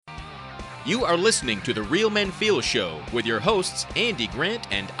You are listening to the Real Men Feel Show with your hosts Andy Grant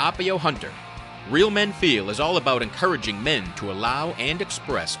and Appio Hunter. Real Men Feel is all about encouraging men to allow and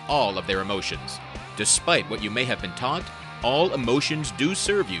express all of their emotions. Despite what you may have been taught, all emotions do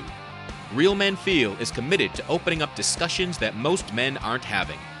serve you. Real Men Feel is committed to opening up discussions that most men aren't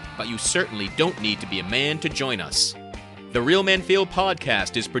having, but you certainly don't need to be a man to join us. The Real Men Feel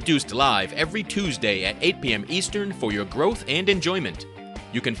podcast is produced live every Tuesday at 8 p.m. Eastern for your growth and enjoyment.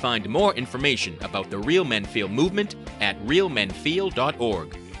 You can find more information about the Real Men Feel movement at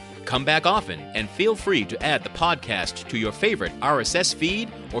realmenfeel.org. Come back often and feel free to add the podcast to your favorite RSS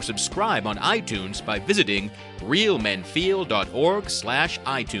feed or subscribe on iTunes by visiting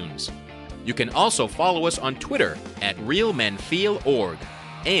realmenfeel.org/iTunes. You can also follow us on Twitter at realmenfeelorg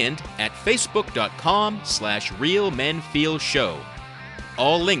and at facebook.com/realmenfeelshow.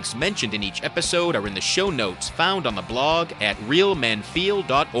 All links mentioned in each episode are in the show notes found on the blog at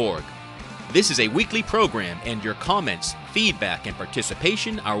realmenfeel.org. This is a weekly program, and your comments, feedback, and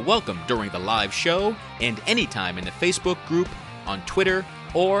participation are welcome during the live show and anytime in the Facebook group, on Twitter,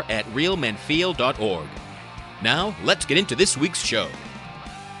 or at realmenfeel.org. Now, let's get into this week's show.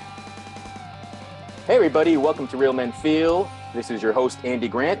 Hey everybody, welcome to Real Men Feel. This is your host, Andy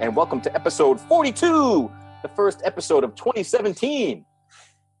Grant, and welcome to episode 42, the first episode of 2017.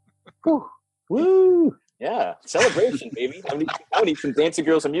 Whew. Woo! Yeah, celebration, baby. I need some dancing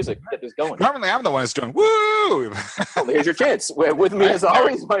girls and music. Get this going. Normally, I'm the one who's doing woo. Well, here's your chance. With me, as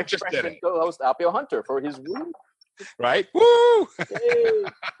always, my friend and co-host, Appio Hunter, for his woo. Right? Woo! Yay.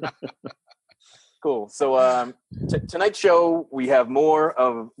 Cool. So tonight's show, we have more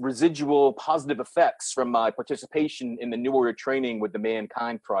of residual positive effects from my participation in the New Warrior training with the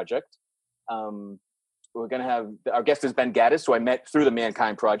Mankind Project. We're going to have, our guest is Ben Gaddis, who I met through the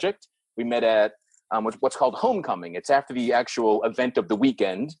Mankind Project. We met at what's called Homecoming. It's after the actual event of the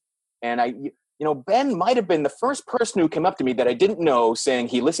weekend. And Ben might have been the first person who came up to me that I didn't know saying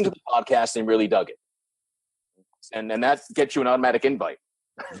he listened to the podcast and really dug it. And that gets you an automatic invite.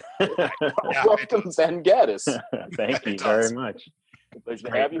 Welcome, Ben Gaddis. Thank you very much. Pleasure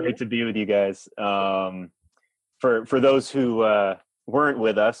to have you. Great to be with you guys. For those who weren't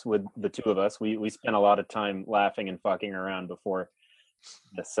with us, with the two of us, we spent a lot of time laughing and fucking around before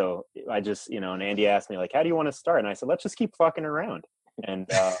this. So I just, and Andy asked me, like, how do you want to start? And I said, let's just keep fucking around. And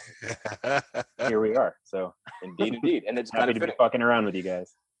here we are. So Indeed. And it's happy kind of to be fucking around with you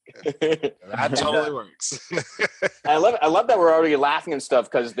guys. That totally works. I love that we're already laughing and stuff,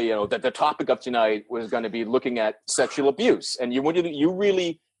 because the topic of tonight was going to be looking at sexual abuse, and you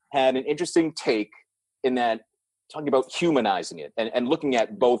really had an interesting take in that, talking about humanizing it and looking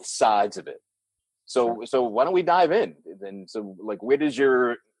at both sides of it. So why don't we dive in? And so, like, where does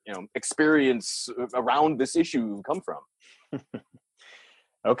your experience around this issue come from?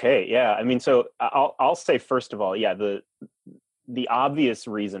 Okay, yeah. I mean, so I'll say first of all, yeah, the obvious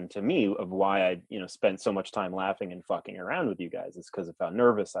reason to me of why I, spent so much time laughing and fucking around with you guys is because of how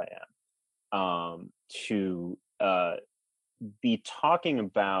nervous I am to be talking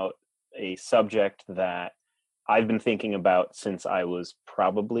about a subject that I've been thinking about since I was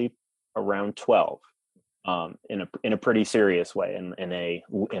probably around 12, in a pretty serious way, in a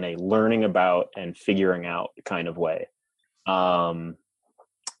learning about and figuring out kind of way. And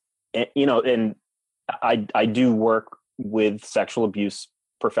I do work with sexual abuse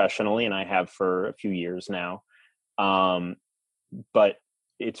professionally, and I have for a few years now. But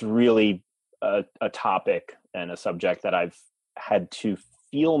it's really a topic and a subject that I've had to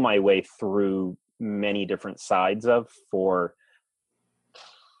feel my way through many different sides of for,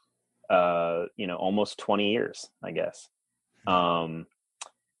 almost 20 years, I guess. So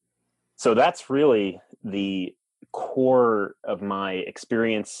that's really the core of my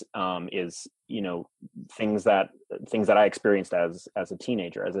experience, is things that I experienced as a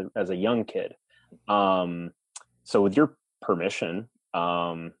teenager, as a young kid. So with your permission,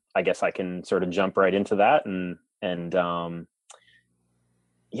 I guess I can sort of jump right into that, and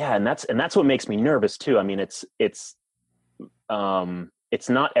that's what makes me nervous too. I mean, it's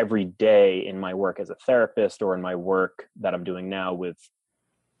not every day in my work as a therapist or in my work that I'm doing now with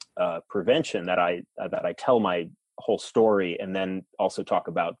prevention that I tell my whole story and then also talk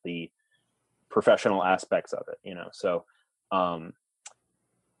about the professional aspects of it, So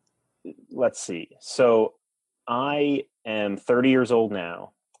let's see. So I am 30 years old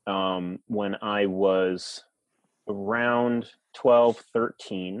now. When I was around 12,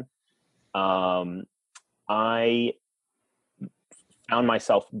 13, I found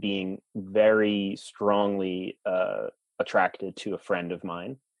myself being very strongly attracted to a friend of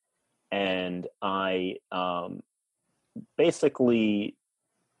mine. And I basically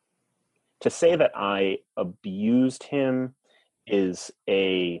to say that I abused him is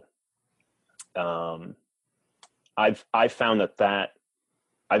I've found that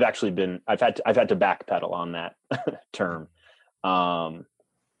I've had to backpedal on that term,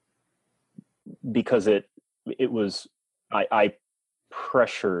 because it was, I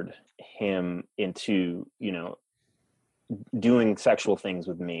pressured him into, doing sexual things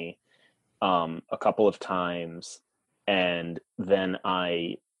with me a couple of times, and then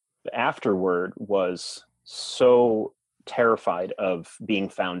I afterward was so terrified of being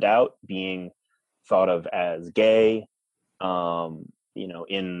found out, being thought of as gay,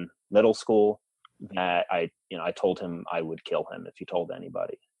 in middle school, that I told him I would kill him if he told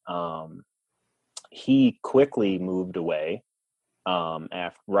anybody. He quickly moved away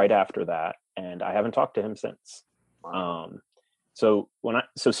right after that, and I haven't talked to him since. Wow. So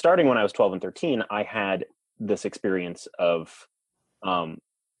starting when I was 12 and 13, I had this experience of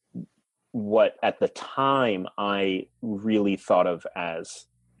what at the time I really thought of as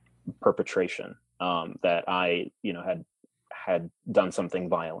perpetration, that I had done something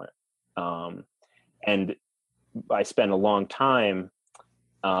violent, and I spent a long time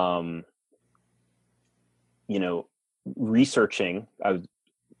researching. I was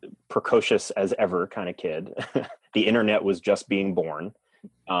precocious as ever kind of kid. The internet was just being born,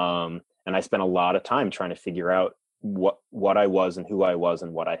 and I spent a lot of time trying to figure out what I was and who I was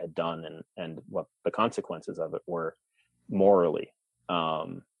and what I had done, and what the consequences of it were morally.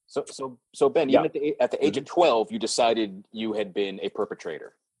 So Ben, Yeah. even at the age of 12, you decided you had been a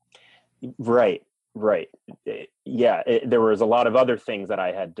perpetrator. Right. Yeah, there was a lot of other things that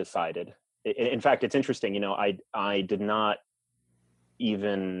I had decided. In fact, it's interesting, I did not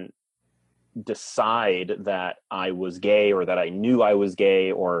even decide that I was gay, or that I knew I was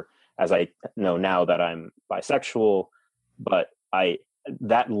gay, or as I know now that I'm bisexual, but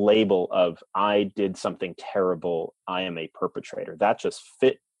that label of I did something terrible, I am a perpetrator, that just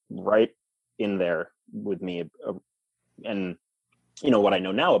fit right in there with me. And what I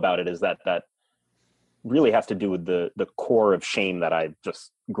know now about it is that really has to do with the core of shame that I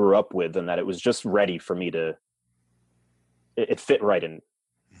just grew up with, and that it was just ready for me it fit right in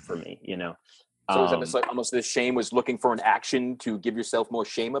for me, So is that almost this shame was looking for an action to give yourself more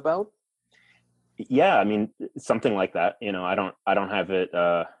shame about? Yeah, I mean, something like that. I don't have it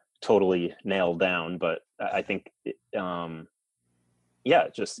totally nailed down, but I think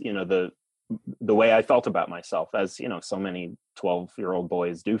just the way I felt about myself, as so many 12-year-old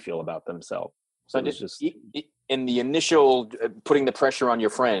boys do feel about themselves. So in the initial putting the pressure on your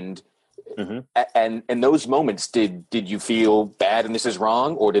friend, mm-hmm. and in those moments, did you feel bad and this is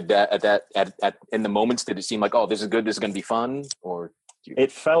wrong, or did in the moments did it seem like, oh, this is good, this is going to be fun, or?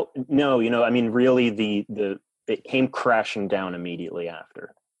 It felt really it came crashing down immediately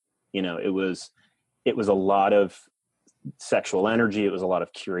after. It was a lot of sexual energy, it was a lot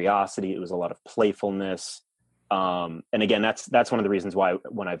of curiosity, it was a lot of playfulness. And again, that's one of the reasons why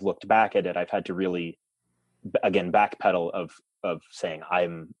when I've looked back at it, I've had to really, again, backpedal of saying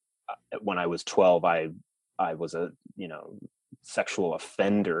when I was 12, I was a, sexual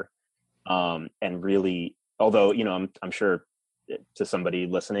offender. And really, although, I'm sure to somebody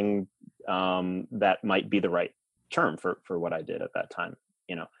listening, that might be the right term for what I did at that time,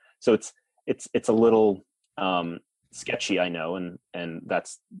 so it's a little sketchy, I know, and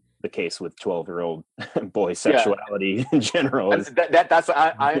that's the case with 12-year-old boy sexuality in general. That's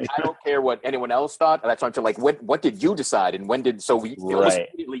I don't care what anyone else thought. That's why I'm like, what did you decide, and when did almost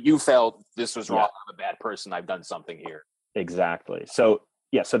immediately you felt this was wrong? I'm a bad person. I've done something here. Exactly. So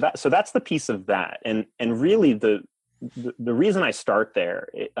that's the piece of that, and really the reason I start there,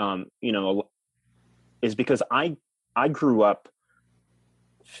 is because I grew up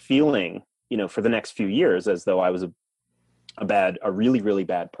feeling, for the next few years as though I was a really, really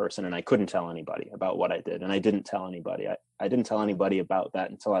bad person, and I couldn't tell anybody about what I did, and I didn't tell anybody. I didn't tell anybody about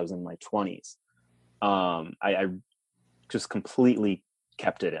that until I was in my 20s. I just completely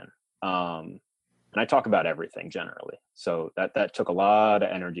kept it in. And I talk about everything generally, so that took a lot of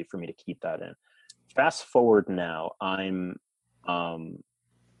energy for me to keep that in. Fast forward now, I'm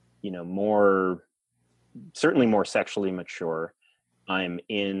certainly more sexually mature. I'm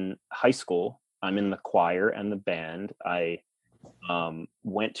in high school. I'm in the choir and the band. I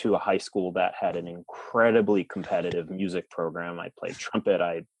went to a high school that had an incredibly competitive music program. I played trumpet.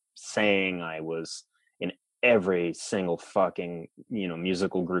 I sang. I was in every single fucking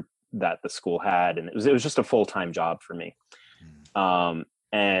musical group that the school had, and it was just a full-time job for me.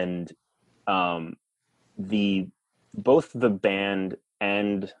 Both the band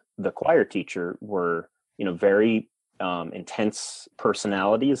and the choir teacher were very intense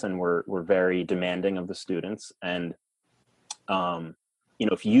personalities and were very demanding of the students. And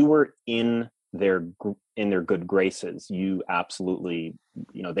if you were in their good graces, you absolutely,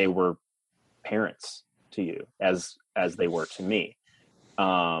 they were parents to you as they were to me.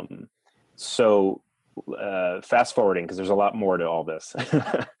 So fast forwarding, because there's a lot more to all this,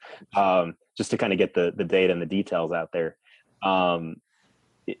 just to kind of get the data and the details out there.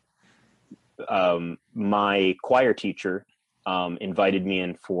 My choir teacher invited me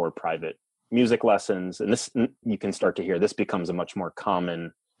in for private music lessons, and this, you can start to hear, this becomes a much more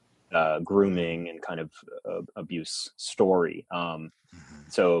common grooming and kind of abuse story.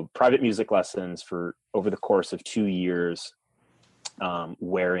 So private music lessons for over the course of 2 years,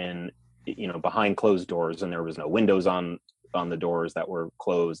 wherein, behind closed doors, and there was no windows on the doors that were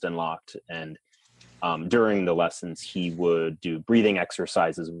closed and locked. And during the lessons, he would do breathing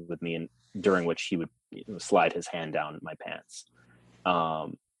exercises with me, and during which he would slide his hand down my pants.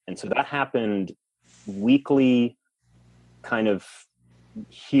 And so that happened weekly, kind of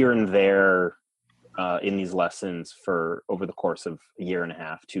here and there, in these lessons for over the course of a year and a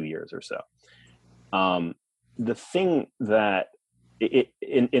half, 2 years or so. The thing that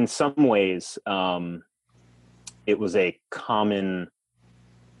in some ways, it was a common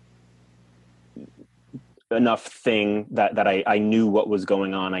enough thing that I knew what was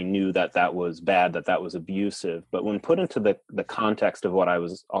going on. I knew that was bad, that was abusive. But when put into the context of what I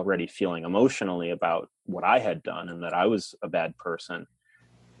was already feeling emotionally about what I had done, and that I was a bad person,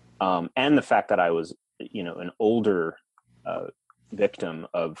 and the fact that I was, an older victim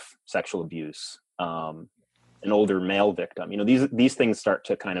of sexual abuse, an older male victim, these things start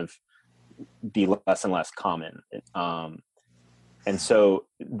to kind of be less and less common. And so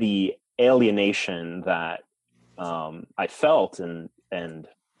the alienation that I felt and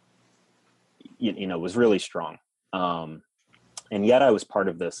was really strong. And yet I was part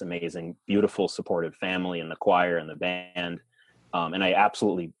of this amazing, beautiful, supportive family in the choir and the band. And I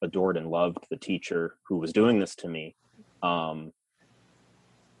absolutely adored and loved the teacher who was doing this to me.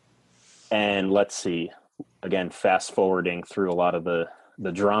 And let's see, again, fast forwarding through a lot of the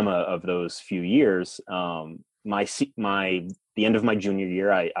drama of those few years, the end of my junior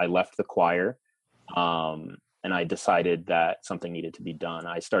year, I left the choir, and I decided that something needed to be done.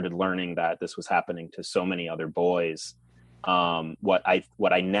 I started learning that this was happening to so many other boys. What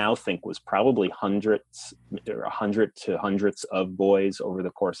I now think was probably hundreds of boys over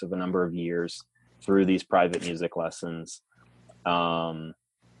the course of a number of years through these private music lessons.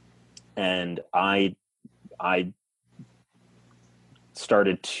 And I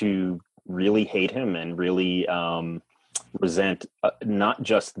started to really hate him and really resent not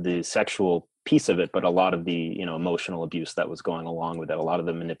just the sexual piece of it, but a lot of the emotional abuse that was going along with it, a lot of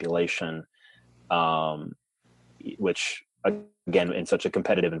the manipulation, which again, in such a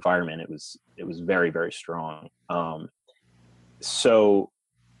competitive environment, it was very, very strong. So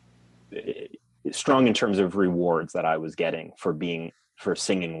strong in terms of rewards that I was getting for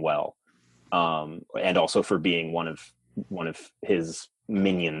singing well, and also for being one of his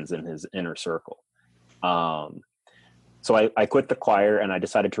minions in his inner circle. So I quit the choir and I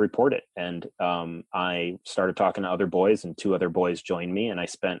decided to report it. And I started talking to other boys, and 2 other boys joined me. And I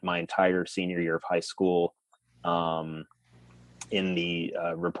spent my entire senior year of high school in the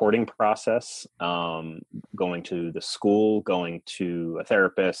reporting process, going to the school, going to a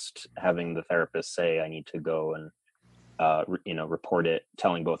therapist, having the therapist say I need to go and report it,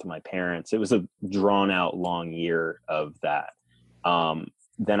 telling both of my parents. It was a drawn out long year of that.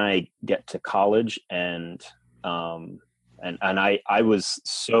 Then I get to college, and I was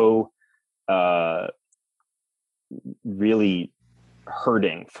so really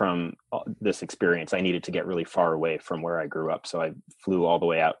hurting from this experience. I needed to get really far away from where I grew up. So I flew all the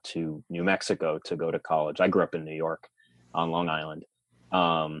way out to New Mexico to go to college. I grew up in New York on Long Island,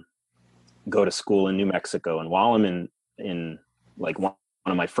 go to school in New Mexico. And while I'm in like one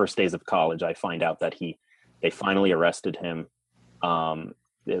of my first days of college, I find out that they finally arrested him.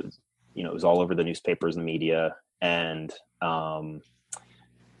 It was all over the newspapers and media. And the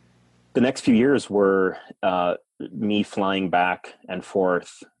next few years were me flying back and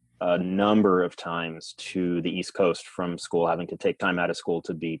forth a number of times to the East Coast from school, having to take time out of school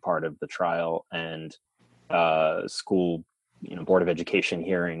to be part of the trial and school, Board of Education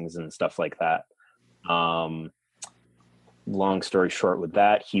hearings and stuff like that. Long story short with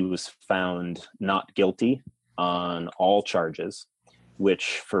that, he was found not guilty on all charges,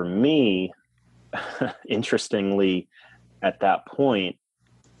 which for me, interestingly, at that point,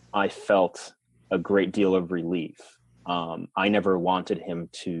 I felt a great deal of relief. I never wanted him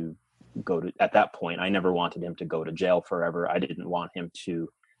to go to, at that point, I never wanted him to go to jail forever. I didn't want him to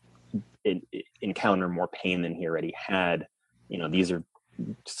encounter more pain than he already had. You know, these are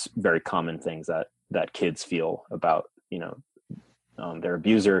very common things that kids feel about, you know, their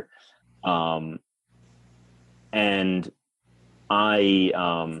abuser. And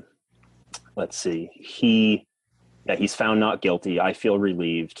I, let's see, he's found not guilty. I feel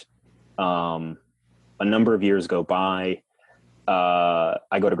relieved. A number of years go by.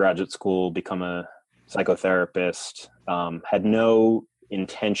 I go to graduate school, become a psychotherapist, had no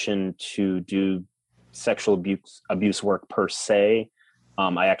intention to do sexual abuse work per se.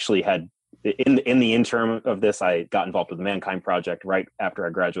 I actually had, in the interim of this, I got involved with the Mankind Project right after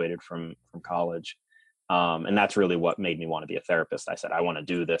I graduated from college. And that's really what made me want to be a therapist. I said, I want to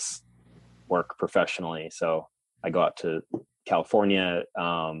do this work professionally. So I go out to California,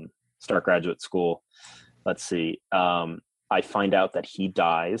 start graduate school. Let's see. I find out that he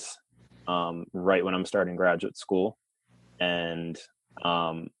dies right when I'm starting graduate school. And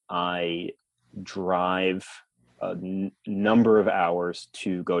I drive a number of hours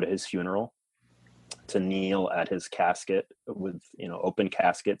to go to his funeral, to kneel at his casket with, you know, open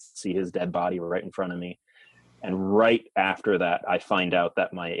caskets, see his dead body right in front of me. And right after that, I find out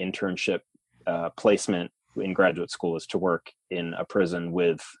that my internship placement in graduate school is to work in a prison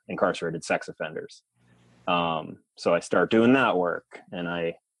with incarcerated sex offenders. So I start doing that work, and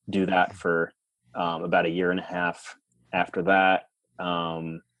I do that for about a year and a half. After that,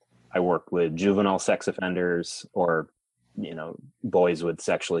 I work with juvenile sex offenders, or, you know, boys with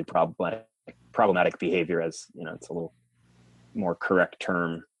sexually problematic behavior, as, you know, it's a little more correct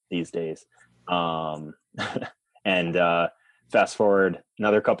term these days. And fast forward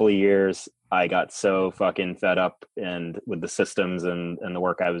another couple of years, I got so fucking fed up and with the systems and the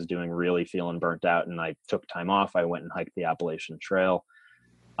work I was doing, really feeling burnt out, and I took time off. I went and hiked the Appalachian Trail,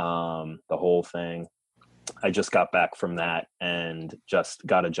 the whole thing. I just got back from that and just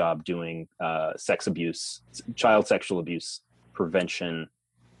got a job doing child sexual abuse prevention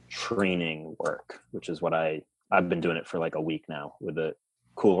training work, which is what I've been doing it for like a week now with a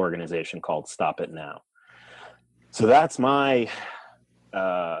cool organization called Stop It Now. So that's my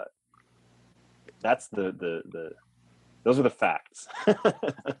that's those are the facts.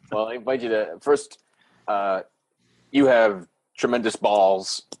 Well, I invite you to first, you have tremendous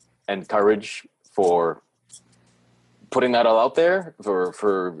balls and courage for putting that all out there,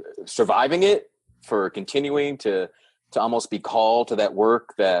 for surviving it, for continuing to almost be called to that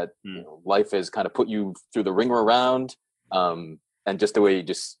work that you know, life has kind of put you through the ringer around. And just the way you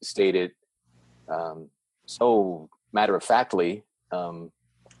just stated, so matter of factly, don't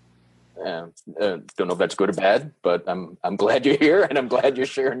know if that's good or bad, but I'm glad you're here, and I'm glad you're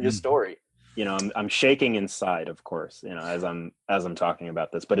sharing your story. You know, I'm shaking inside, of course, you know, as I'm talking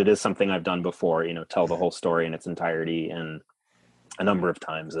about this, but it is something I've done before, you know, tell the whole story in its entirety and a number of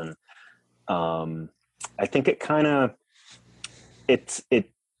times. And I think it kind of, it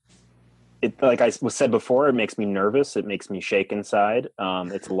like I was said before, it makes me nervous. It makes me shake inside.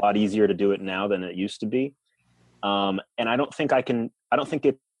 It's a lot easier to do it now than it used to be. And I don't think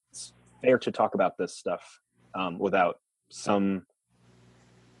it's fair to talk about this stuff without some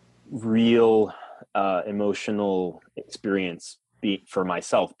real emotional experience for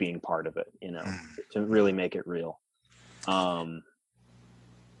myself being part of it, you know, to really make it real.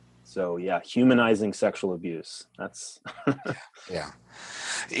 So yeah, humanizing sexual abuse. That's Yeah.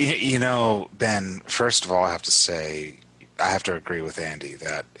 You know, Ben, first of all, I have to say, I have to agree with Andy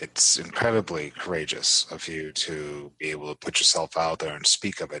that it's incredibly courageous of you to be able to put yourself out there and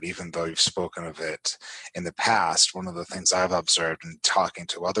speak of it, even though you've spoken of it in the past. One of the things I've observed in talking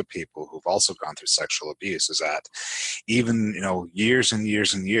to other people who've also gone through sexual abuse is that even, you know, years and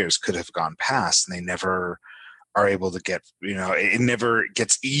years and years could have gone past, and they never are able to get, you know, it never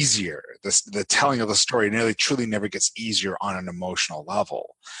gets easier. The telling of the story truly never gets easier on an emotional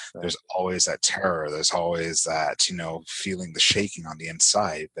level. Right. There's always that terror. There's always that, you know, feeling the shaking on the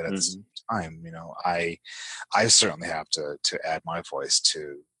inside. But at the same time, you know, I certainly have to add my voice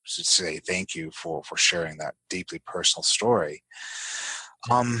to say thank you for sharing that deeply personal story.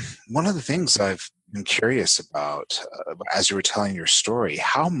 One of the things I've been curious about as you were telling your story,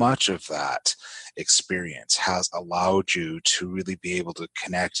 how much of that experience has allowed you to really be able to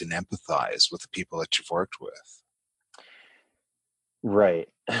connect and empathize with the people that you've worked with? Right.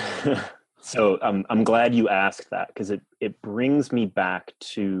 So I'm glad you asked that, because it brings me back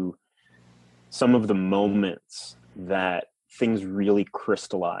to some of the moments that things really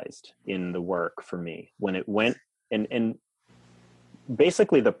crystallized in the work for me when it went and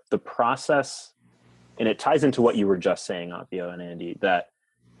basically the process, and it ties into what you were just saying, Appio and Andy, that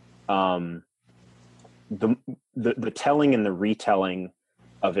the telling and the retelling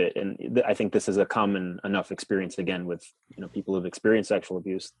of it, and I think this is a common enough experience again with people who've experienced sexual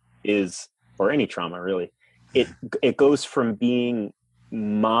abuse, is, or any trauma really, it goes from being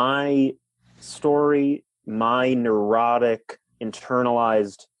my story, my neurotic,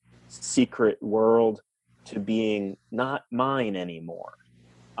 internalized secret world, to being not mine anymore.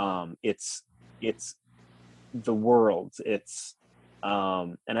 It's the world's. It's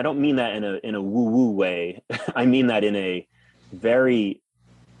and I don't mean that in a woo woo way. I mean that in a very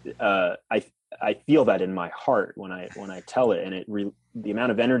I feel that in my heart when I tell it, and the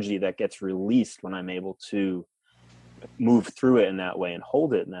amount of energy that gets released when I'm able to move through it in that way and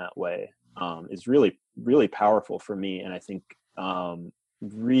hold it in that way is really, really powerful for me, and I think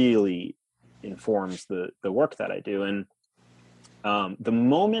really informs the work that I do. And the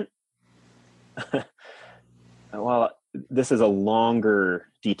moment well, this is a longer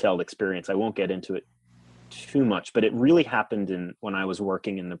detailed experience, I won't get into it too much, but it really happened when I was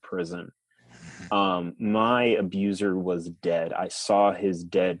working in the prison. My abuser was dead. I saw his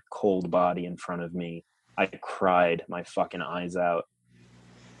dead, cold body in front of me. I cried my fucking eyes out.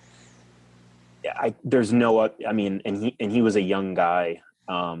 There's no, I mean, and he was a young guy.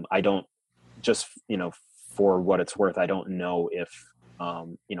 I don't, just, for what it's worth, I don't know if,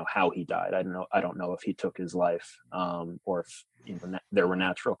 how he died. I don't know if he took his life, or if there were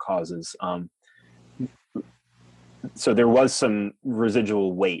natural causes. So there was some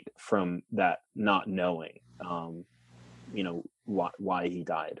residual weight from that not knowing, why he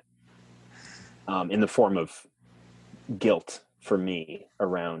died, in the form of guilt for me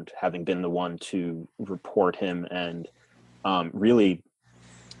around having been the one to report him and really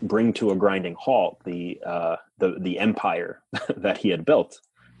bring to a grinding halt the empire that he had built,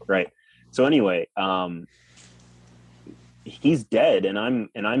 right? So anyway, he's dead, and I'm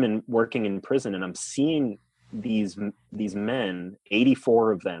working in prison, and I'm seeing these men,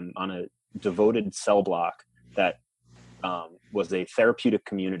 84 of them, on a devoted cell block that was a therapeutic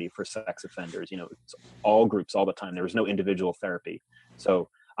community for sex offenders. It's all groups all the time. There was no individual therapy. So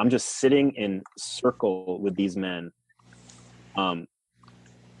I'm just sitting in circle with these men,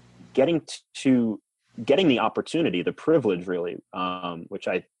 getting the opportunity, the privilege really, which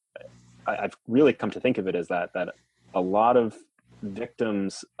I've really come to think of it as that a lot of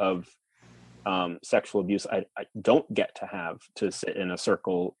victims of sexual abuse, I don't get to have to sit in a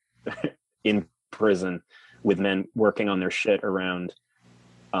circle in prison with men working on their shit around,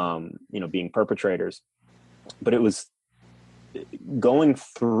 being perpetrators. But it was going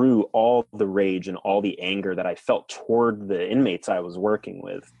through all the rage and all the anger that I felt toward the inmates I was working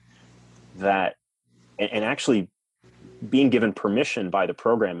with, and actually being given permission by the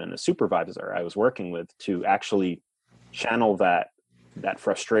program and the supervisor I was working with to actually channel that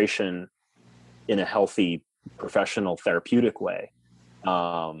frustration in a healthy, professional, therapeutic way,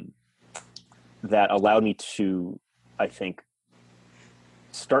 that allowed me to, I think,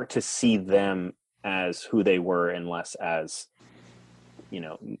 start to see them as who they were and less as,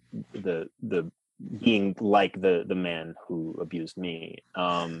 the being like the man who abused me.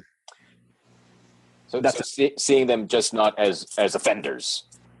 So seeing them just not as offenders,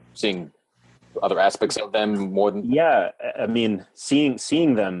 seeing other aspects of them more than. Yeah, I mean, seeing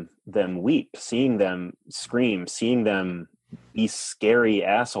them weep, seeing them scream, seeing them be scary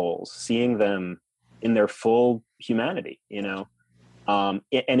assholes, seeing them in their full humanity, and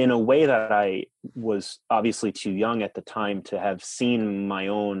in a way that I was obviously too young at the time to have seen my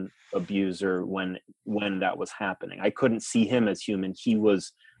own abuser when that was happening. I couldn't see him as human. He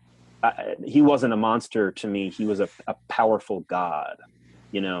wasn't a monster to me. He was a powerful God,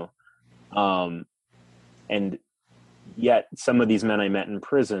 and yet some of these men I met in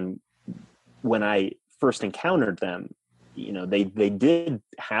prison, when I first encountered them, they did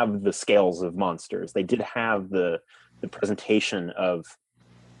have the scales of monsters. They did have the presentation of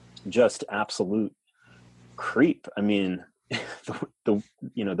just absolute creep. I mean, a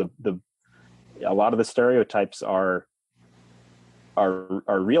lot of the stereotypes are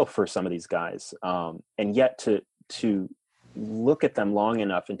real for some of these guys, and yet to look at them long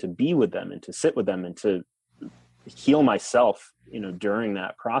enough and to be with them and to sit with them and to heal myself, during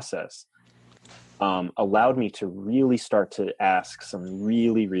that process, allowed me to really start to ask some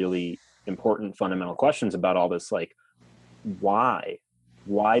really, really important fundamental questions about all this. Like, why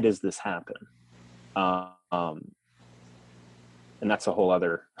does this happen? And that's a whole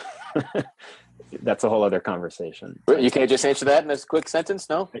other, conversation. You can't just answer that in a quick sentence.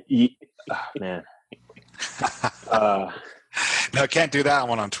 No, man. No, can't do that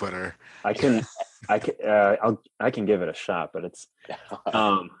one on Twitter. I can give it a shot, but it's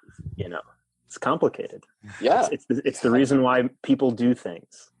You know, it's complicated. Yeah. It's the reason why people do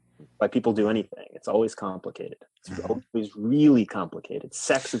things, why people do anything. It's always complicated. It's always really complicated.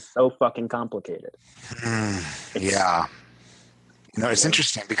 Sex is so fucking complicated. Yeah. You know, it's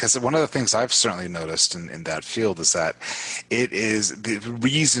interesting because one of the things I've certainly noticed in that field is that it is the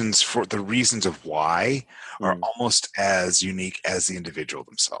reasons of why are almost as unique as the individual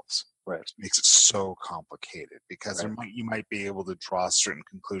themselves. Right. Which makes it so complicated because you might be able to draw certain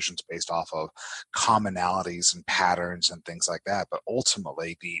conclusions based off of commonalities and patterns and things like that. But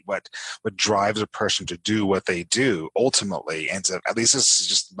ultimately, what drives a person to do what they do ultimately ends up, at least this is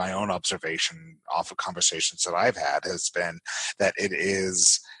just my own observation off of conversations that I've had, has been that it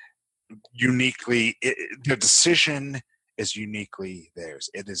is uniquely, the decision is uniquely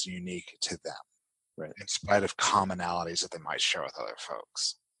theirs. It is unique to them. Right. In spite of commonalities that they might share with other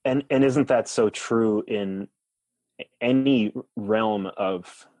folks. And isn't that so true in any realm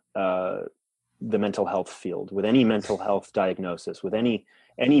of the mental health field, with any mental health diagnosis, with any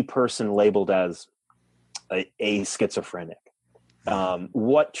person labeled as a schizophrenic?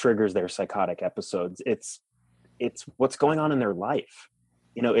 What triggers their psychotic episodes? It's what's going on in their life.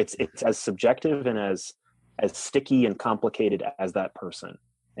 You know, it's as subjective and as sticky and complicated as that person,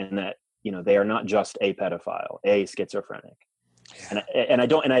 and that, you know, they are not just a pedophile, a schizophrenic. Yeah.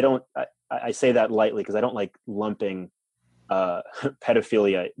 I say that lightly because I don't like lumping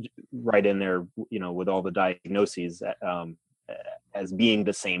pedophilia right in there, you know, with all the diagnoses as being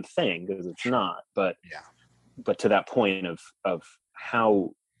the same thing, because it's not. But to that point of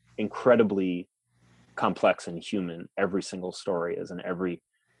how incredibly complex and human every single story is, and every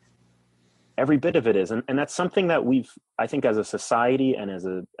bit of it is, and that's something that I think as a society and as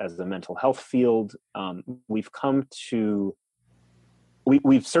a mental health field, we've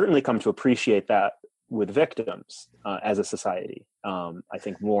certainly come to appreciate that with victims as a society. I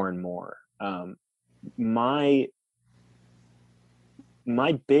think more and more. My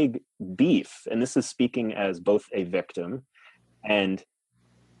big beef, and this is speaking as both a victim and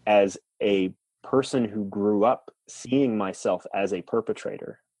as a person who grew up seeing myself as a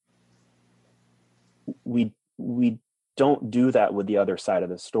perpetrator, we don't do that with the other side of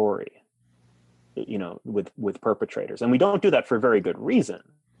the story. You know, with perpetrators, and we don't do that for very good reason.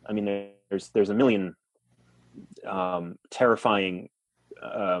 I mean, there's a million terrifying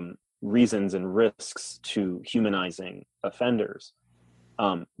reasons and risks to humanizing offenders.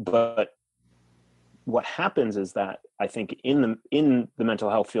 But what happens is that I think in the mental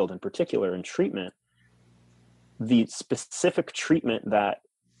health field in particular, in treatment, the specific treatment that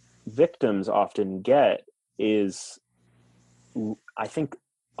victims often get is, I think,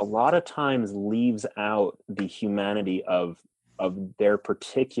 a lot of times leaves out the humanity of their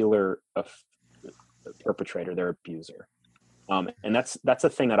particular perpetrator, their abuser. And that's a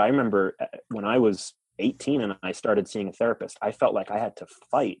thing that I remember when I was 18 and I started seeing a therapist. I felt like I had to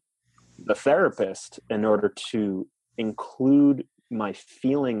fight the therapist in order to include my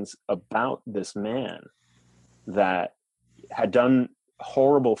feelings about this man that had done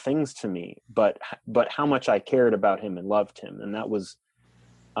horrible things to me, but how much I cared about him and loved him. And that was,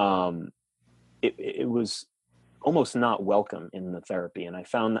 it was almost not welcome in the therapy. And I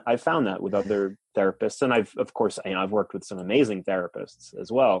found that with other therapists, and I've worked with some amazing therapists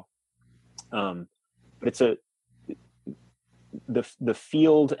as well. But it's the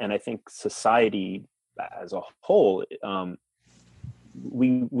field, and I think society as a whole,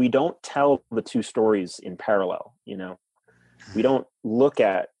 we don't tell the two stories in parallel. You know, we don't look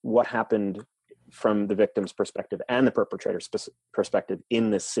at what happened from the victim's perspective and the perpetrator's perspective in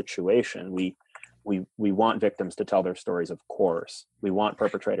this situation. We want victims to tell their stories, of course. We want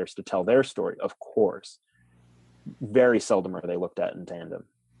perpetrators to tell their story, of course. Very seldom are they looked at in tandem.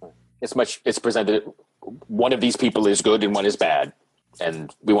 It's presented, one of these people is good and one is bad,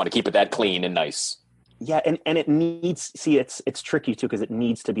 and we want to keep it that clean and nice. Yeah, and it needs, it's tricky too, because it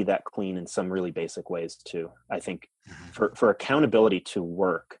needs to be that clean in some really basic ways too. I think for accountability to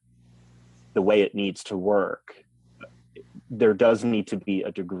work the way it needs to work, there does need to be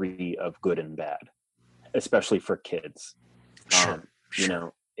a degree of good and bad, especially for kids. Sure. You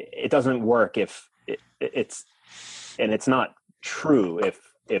know, it doesn't work if it's not true if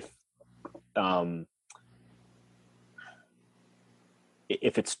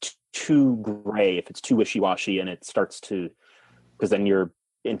it's too gray, if it's too wishy-washy, and it starts to, because then you're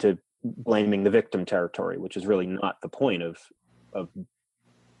into blaming the victim territory, which is really not the point of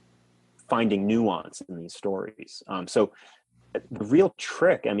finding nuance in these stories. So the real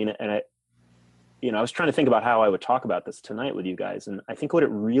trick, I mean, and I was trying to think about how I would talk about this tonight with you guys, and I think what it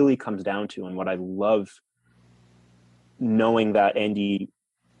really comes down to, and what I love knowing that Andy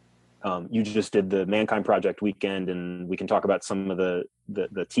You just did the Mankind Project weekend, and we can talk about some of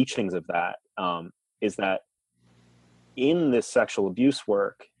the teachings of that. Is that in this sexual abuse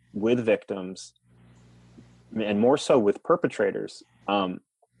work with victims, and more so with perpetrators,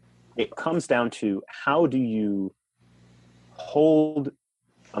 it comes down to how do you hold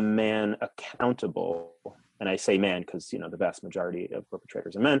a man accountable? And I say man because, the vast majority of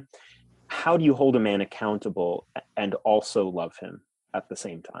perpetrators are men. How do you hold a man accountable and also love him at the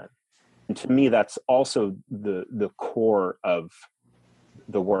same time? And to me, that's also the core of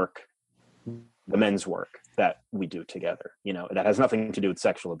the work, the men's work that we do together. That has nothing to do with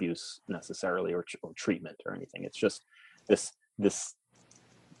sexual abuse necessarily or treatment or anything. It's just this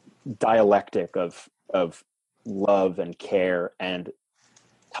dialectic of love and care and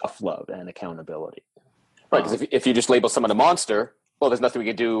tough love and accountability. Right, because if you just label someone a monster, well, there's nothing we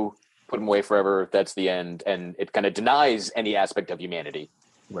can do. Put them away forever. That's the end, and it kind of denies any aspect of humanity.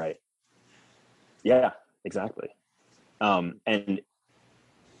 Right. Yeah, exactly. And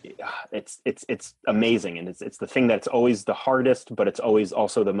it's amazing, and it's the thing that's always the hardest, but it's always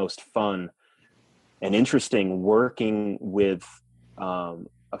also the most fun and interesting working with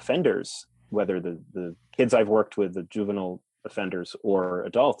offenders, whether the kids I've worked with, the juvenile offenders or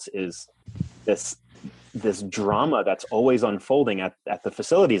adults, is this drama that's always unfolding at the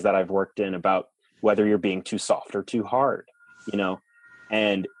facilities that I've worked in about whether you're being too soft or too hard,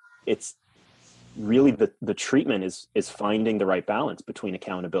 and it's really the treatment is finding the right balance between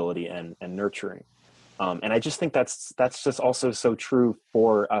accountability and nurturing. And I just think that's just also so true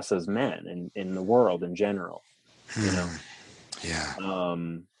for us as men and in the world in general, Yeah.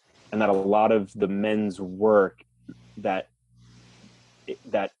 And that a lot of the men's work that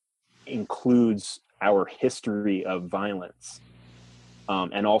includes our history of violence,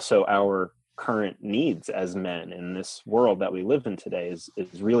 and also our current needs as men in this world that we live in today is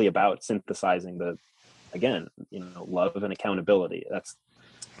really about synthesizing love and accountability. That's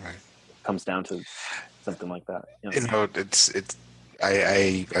right. Comes down to something like that.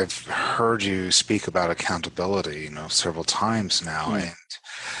 I've heard you speak about accountability, several times now, and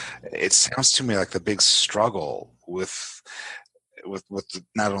it sounds to me like the big struggle with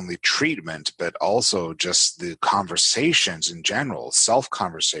not only treatment, but also just the conversations in general,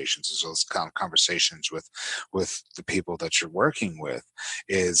 self-conversations, as well as conversations with the people that you're working with,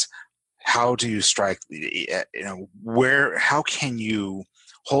 is how do you strike, how can you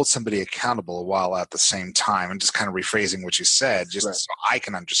hold somebody accountable while at the same time, and just kind of rephrasing what you said, just right, so I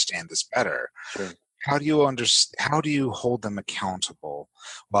can understand this better. Sure. How do you hold them accountable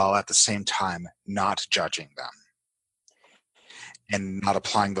while at the same time not judging them and not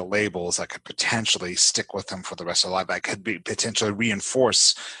applying the labels that could potentially stick with them for the rest of their life, that could be potentially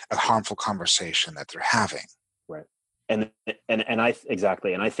reinforce a harmful conversation that they're having? Right. And I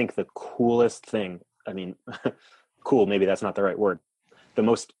exactly. And I think the coolest thing, cool, maybe that's not the right word. The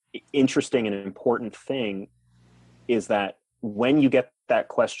most interesting and important thing is that when you get that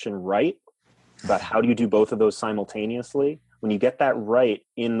question right about how do you do both of those simultaneously, when you get that right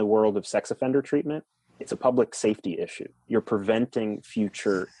in the world of sex offender treatment, it's a public safety issue. You're preventing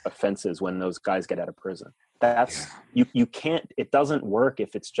future offenses when those guys get out of prison. You can't, it doesn't work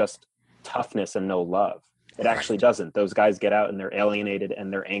if it's just toughness and no love. It actually doesn't. Those guys get out and they're alienated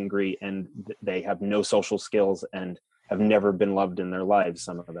and they're angry and they have no social skills and have never been loved in their lives,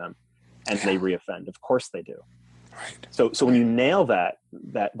 some of them, and they reoffend. Of course they do. Right. So when you nail that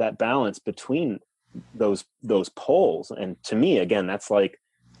balance between those poles, and to me, again, that's like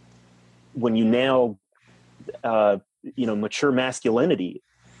when you nail mature masculinity.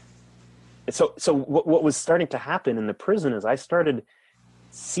 So what was starting to happen in the prison is I started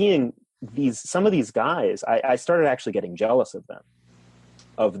seeing some of these guys, I started actually getting jealous of them,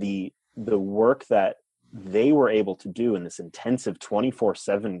 of the work that they were able to do in this intensive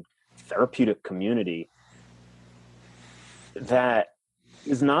 24/7 therapeutic community that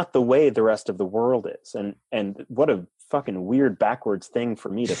is not the way the rest of the world is. And what a fucking weird backwards thing for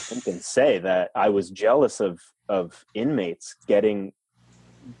me to think and say, that I was jealous of inmates getting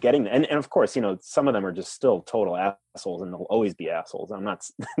and of course, some of them are just still total assholes and they'll always be assholes. I'm not,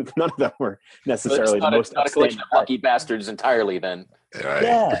 none of them were necessarily the most not a collection of lucky bastards entirely then. Right.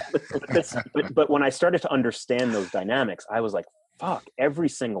 Yeah. but when I started to understand those dynamics, I was like, fuck, every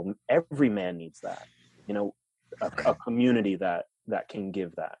man needs that, a community that can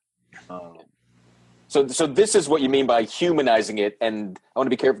give that. So this is what you mean by humanizing it, and I want to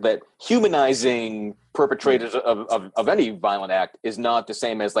be careful that humanizing perpetrators of any violent act is not the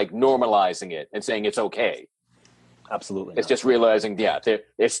same as like normalizing it and saying it's okay. Absolutely. It's just realizing,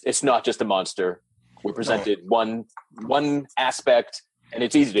 it's not just a monster. We presented one aspect, And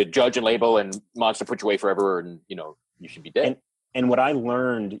it's easy to judge and label and monster put you away forever, and you should be dead. And what I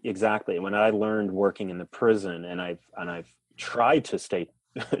learned when I learned working in the prison, and I've tried to stay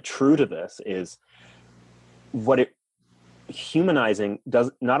true to this, is humanizing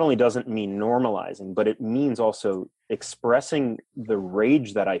not only doesn't mean normalizing, but it means also expressing the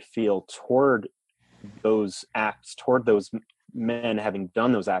rage that I feel toward those acts, toward those men having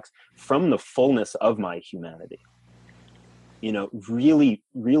done those acts, from the fullness of my humanity. Really,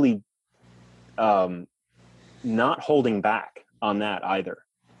 really not holding back on that either.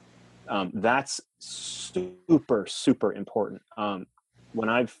 That's super, super important. When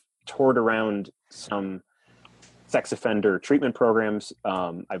I've toured around some sex offender treatment programs,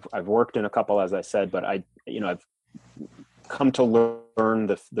 I've worked in a couple, as I said, but I've come to learn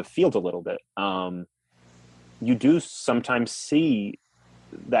the field a little bit. You do sometimes see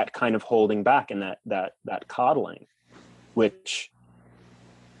that kind of holding back and that coddling, which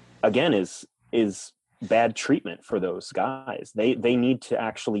again is bad treatment for those guys. They need to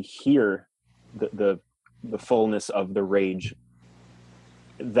actually hear the fullness of the rage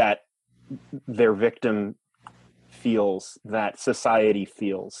that their victim feels, that society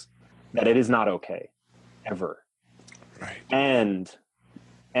feels, that it is not okay ever. Right. And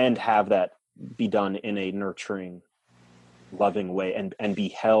have that be done in a nurturing, loving way, and be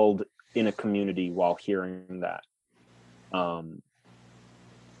held in a community while hearing that.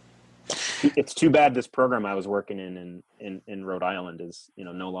 It's too bad this program I was working in Rhode Island is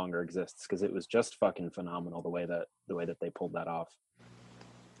no longer exists, because it was just fucking phenomenal the way that they pulled that off.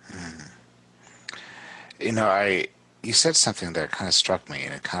 You said something that kind of struck me,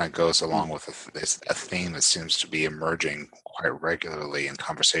 and it kind of goes along with a theme that seems to be emerging quite regularly in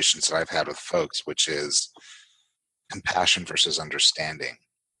conversations that I've had with folks, which is compassion versus understanding.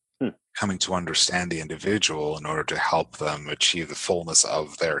 Coming to understand the individual in order to help them achieve the fullness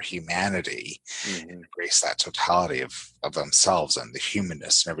of their humanity, and embrace that totality of themselves and the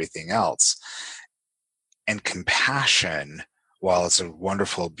humanness and everything else. And compassion, while it's a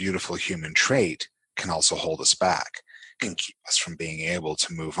wonderful, beautiful human trait, can also hold us back, can keep us from being able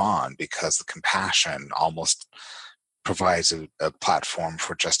to move on, because the compassion almost provides a platform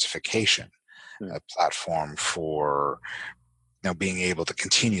for justification, a platform for being able to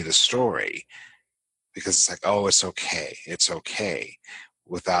continue the story, because it's like, oh, it's okay,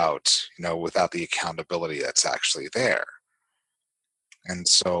 without the accountability that's actually there. And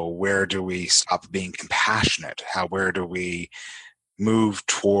so where do we stop being compassionate? Where do we move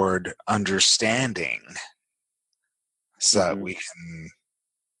toward understanding, so that we can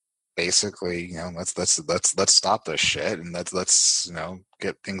basically, let's stop this shit, and let's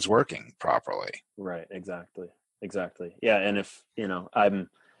get things working properly. Right. Exactly. Yeah. And if I'm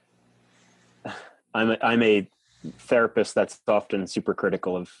a therapist that's often super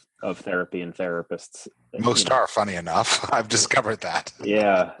critical of therapy and therapists. Most are, funny enough. I've discovered that.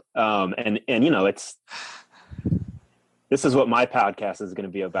 Yeah. And this is what my podcast is going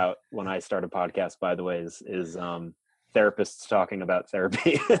to be about when I start a podcast, by the way, is therapists talking about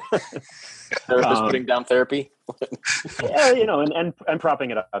therapy. Therapists putting down therapy. Yeah, and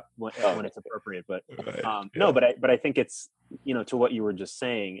propping it up when it's appropriate. But no, but I think it's, to what you were just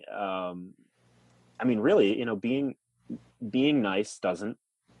saying. Really, being nice doesn't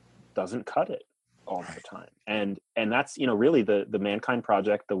cut it all the time. And that's, really the Mankind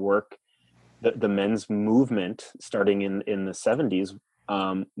Project, the work, the men's movement starting in the 70s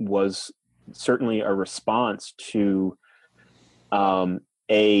was certainly a response to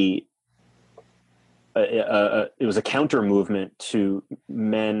it was a counter movement to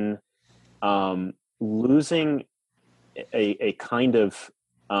men losing a kind of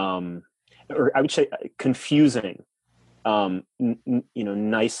or I would say confusing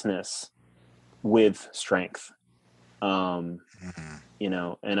niceness with strength. And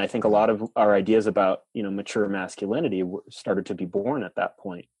I think a lot of our ideas about mature masculinity started to be born at that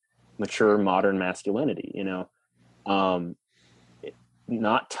point. Mature modern masculinity,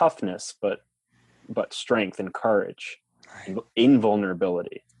 not toughness, but strength and courage, right.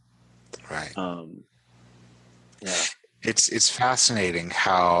 Invulnerability. Right. Yeah. It's fascinating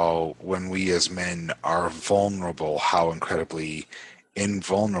how when we as men are vulnerable, how incredibly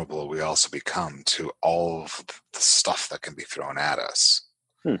invulnerable we also become to all of the stuff that can be thrown at us.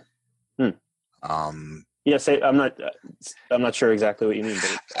 Yes, I'm not sure exactly what you mean,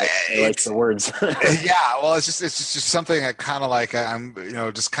 but I like the words. Yeah, well, it's just something that kind of like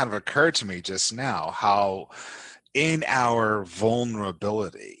just kind of occurred to me just now, how in our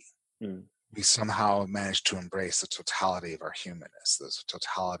vulnerability we somehow managed to embrace the totality of our humanness, the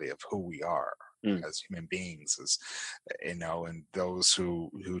totality of who we are, as human beings, as and those who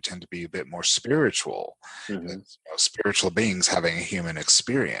tend to be a bit more spiritual, as, spiritual beings having a human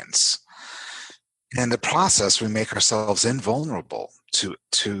experience. In the process, we make ourselves invulnerable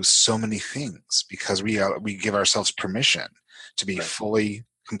to so many things because we give ourselves permission to be fully,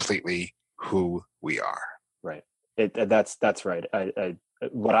 completely who we are. Right. That's right. I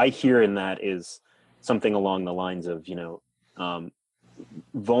what I hear in that is something along the lines of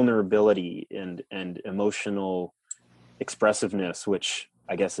vulnerability and emotional expressive-ness, which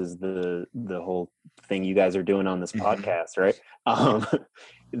I guess is the whole thing you guys are doing on this podcast, right?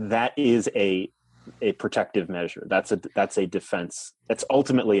 That is a protective measure. That's a defense. That's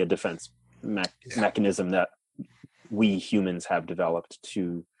ultimately a defense mechanism that we humans have developed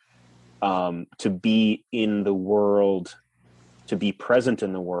to be in the world, to be present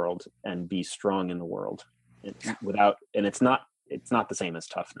in the world, and be strong in the world. And it's not the same as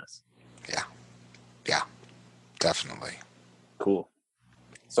toughness. Yeah, definitely. Cool.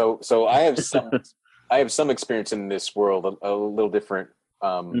 So I have some experience in this world, a little different.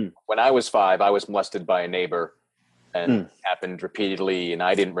 When I was 5, I was molested by a neighbor, and it happened repeatedly, and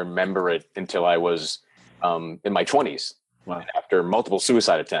I didn't remember it until I was in my 20s. Wow. After multiple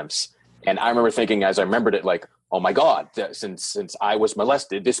suicide attempts. And I remember thinking, as I remembered it, like, oh my God, since I was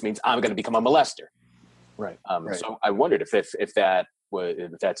molested, this means I'm going to become a molester. Right. So I wondered if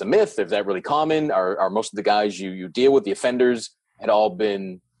that's a myth, if that really common, are most of the guys you deal with, the offenders, had all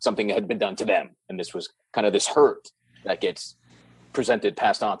been something that had been done to them, and this was kind of this hurt that gets presented,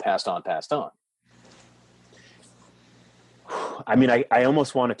 passed on. I mean, I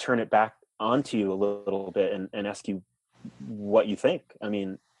almost want to turn it back onto you a little bit and ask you what you think. I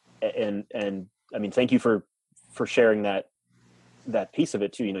mean, and I mean, thank you for sharing that piece of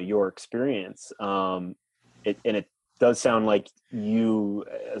it too, your experience. It does sound like you,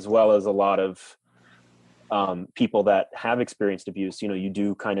 as well as a lot of people that have experienced abuse, you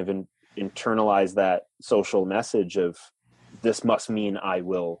do kind of internalize that social message of, this must mean I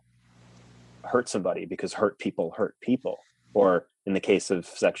will hurt somebody, because hurt people, or in the case of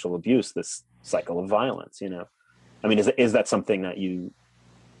sexual abuse, this cycle of violence. I mean, is that something that you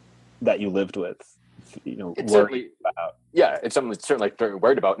lived with? It's certainly about. Yeah, it's something that's certainly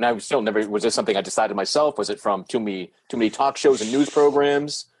worried about. And I was still never. Was this something I decided myself? Was it from too many talk shows and news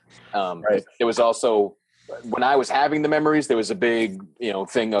programs? Right. There was also, when I was having the memories, there was a big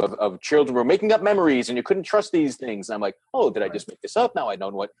thing of children were making up memories, and you couldn't trust these things. And I'm like, oh, did I just make this up? Now I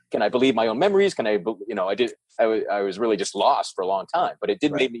don't know can I believe my own memories? Can I? I was really just lost for a long time. But it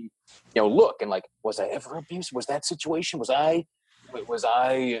did make me look and like, was I ever abused? Was that situation? Was I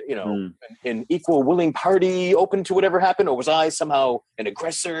an equal willing party, open to whatever happened, or was I somehow an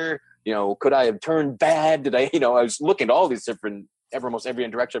aggressor? Could I have turned bad? Did I? I was looking at all these different, almost every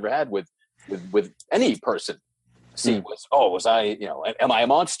interaction I ever had with any person. See, was I? Am I a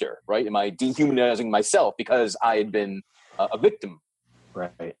monster? Right? Am I dehumanizing myself because I had been a victim?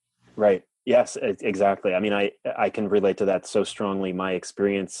 Right. Yes, exactly. I mean, I can relate to that so strongly. My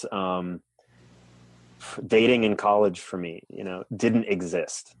experience. Dating in college for me, didn't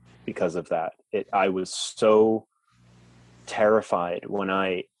exist because of that. I was so terrified when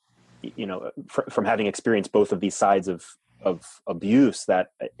I, from having experienced both of these sides of abuse, that,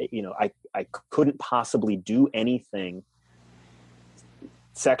 I couldn't possibly do anything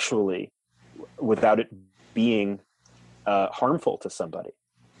sexually without it being harmful to somebody.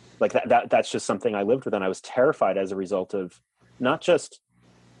 Like that's just something I lived with, and I was terrified as a result of not just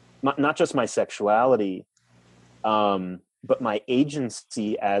my sexuality, but my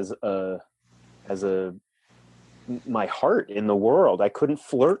agency as my heart in the world. I couldn't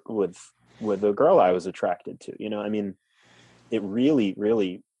flirt with the girl I was attracted to. I mean, it really,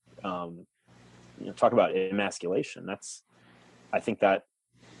 really, talk about emasculation. I think that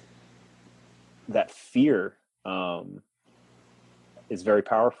fear is very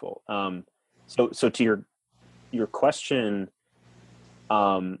powerful. So to your question.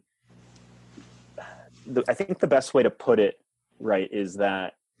 I think the best way to put it is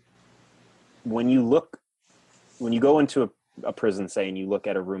that when you go into a prison, say, and you look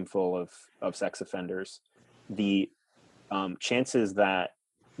at a room full of sex offenders, the chances that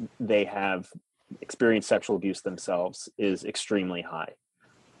they have experienced sexual abuse themselves is extremely high.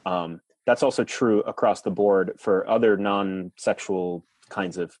 That's also true across the board for other non-sexual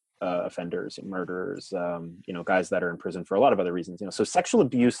kinds of offenders, murderers, guys that are in prison for a lot of other reasons. So sexual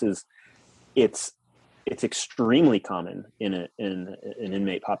abuse it's extremely common in an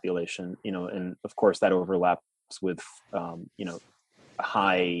inmate population, and of course that overlaps with,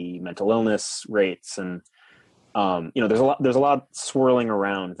 high mental illness rates, and there's a lot swirling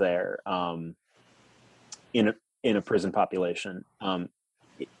around there. in a prison population.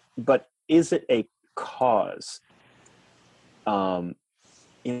 But is it a cause? I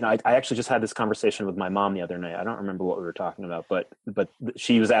actually just had this conversation with my mom the other night. I don't remember what we were talking about, but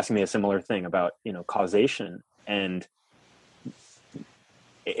she was asking me a similar thing about, causation, and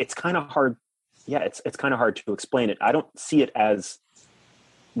it's kind of hard. Yeah, it's kind of hard to explain it. I don't see it as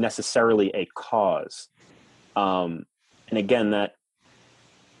necessarily a cause. And again, that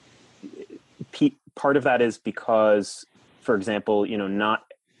part of that is because, for example, not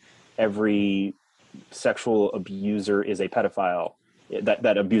every sexual abuser is a pedophile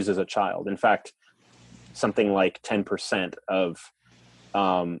that abuses a child. In fact, something like 10% of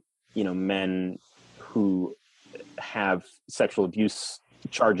men who have sexual abuse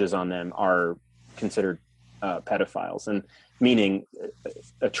charges on them are considered pedophiles, and meaning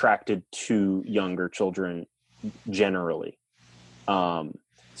attracted to younger children generally. So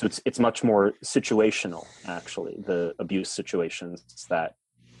it's much more situational, actually, the abuse situations that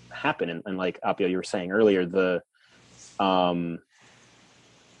happen. And like Appio, you were saying earlier, trying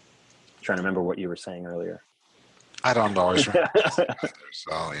to remember what you were saying earlier. I don't always remember.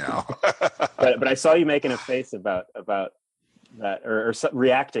 So, but I saw you making a face about that, or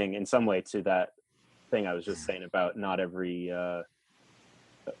reacting in some way to that thing I was just saying about not every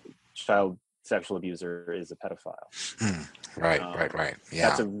child sexual abuser is a pedophile. Right. Yeah.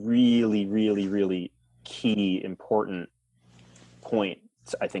 That's a really, really, really key, important point,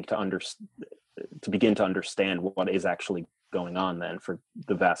 I think, to begin to understand what is actually going on then for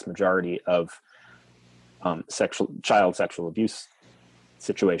the vast majority of child sexual abuse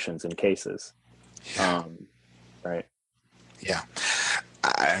situations and cases. Yeah. Right. Yeah.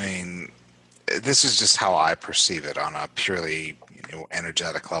 I mean, this is just how I perceive it on a purely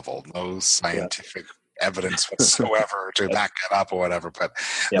energetic level. No scientific evidence whatsoever to back it up or whatever. But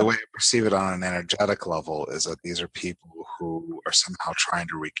the way I perceive it on an energetic level is that these are people who are somehow trying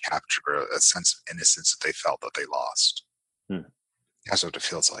to recapture a sense of innocence that they felt that they lost. That's what it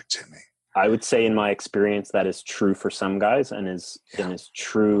feels like to me. I would say, in my experience, that is true for some guys, and is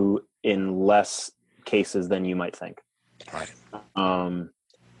true in less cases than you might think. Right.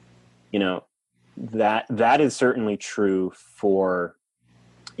 That is certainly true for,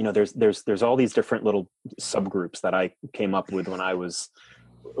 there's all these different little subgroups that I came up with when I was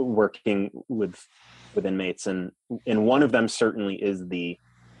working with inmates, and one of them certainly is the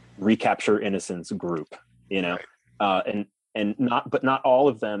recapture innocence group. Right. And not all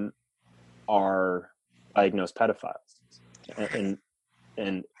of them are diagnosed pedophiles,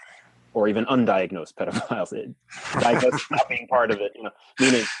 and or even undiagnosed pedophiles. Diagnosed not being part of it,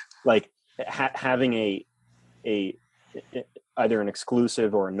 meaning like having a either an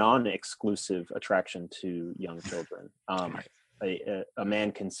exclusive or a non-exclusive attraction to young children. A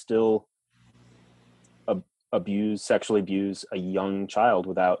man can still sexually abuse a young child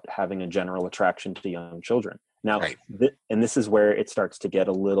without having a general attraction to young children. Now, right. And this is where it starts to get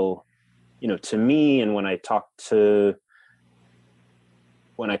a little, to me, and when I talk to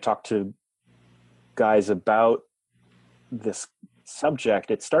guys about this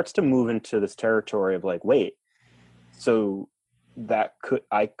subject, it starts to move into this territory of like, wait, so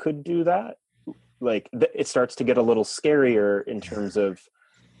I could do that? Like, it starts to get a little scarier in terms of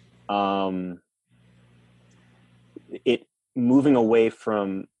it moving away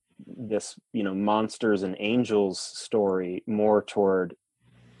from this, monsters and angels story, more toward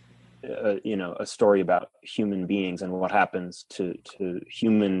a story about human beings and what happens to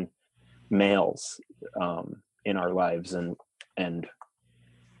human males in our lives, and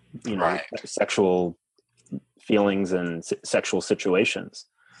right. sexual feelings and sexual situations.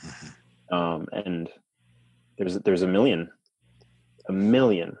 And there's a billion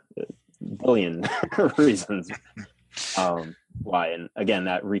reasons why. And again,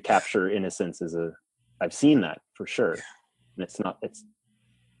 that recapture innocence I've seen that for sure. And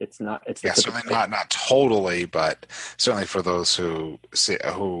it's certainly not totally, but certainly for those who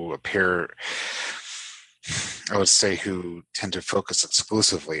appear, I would say, who tend to focus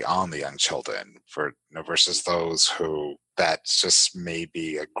exclusively on the young children, versus those who that's just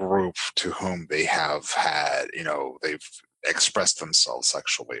maybe a group to whom they have had, they've expressed themselves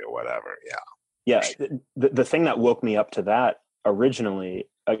sexually or whatever. Yeah. The thing that woke me up to that originally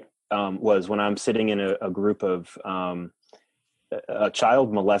was when I'm sitting in a group of a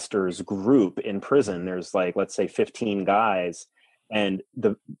child molesters group in prison. There's like, let's say 15 guys, and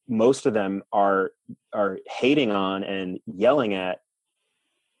most of them are hating on and yelling at,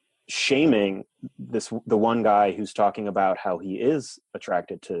 shaming the one guy who's talking about how he is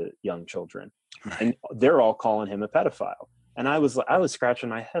attracted to young children. Right. And they're all calling him a pedophile. And I was scratching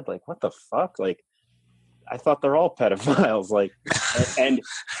my head like, what the fuck? Like, I thought they're all pedophiles. Like, and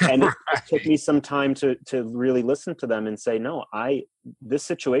it took me some time to really listen to them and say, no, this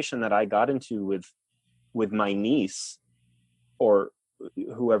situation that I got into with my niece or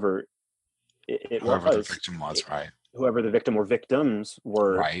whoever whoever the victim was, right? Whoever the victim or victims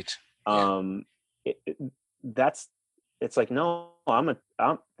were, right? It's like, no, I'm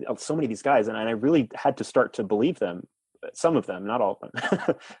so many of these guys, and I really had to start to believe them. Some of them, not all of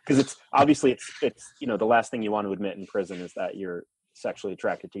them, because it's obviously it's the last thing you want to admit in prison is that you're sexually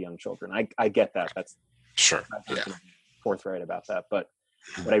attracted to young children. I get that. That's sure. Forthright about that, but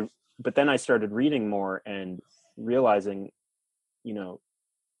then I started reading more and realizing,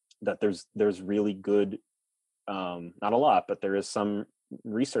 that there's really good, not a lot, but there is some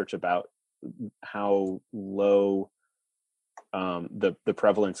research about how low the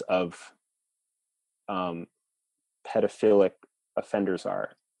prevalence of pedophilic offenders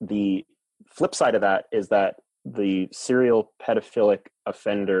are. The flip side of that is that the serial pedophilic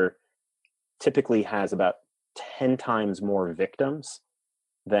offender typically has about 10 times more victims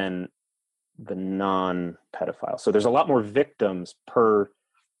than the non-pedophile. So there's a lot more victims per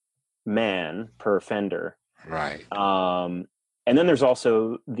offender. Right. And then there's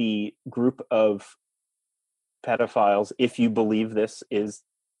also the group of pedophiles, if you believe this is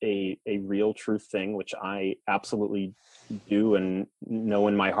a real truth thing, which I absolutely do and know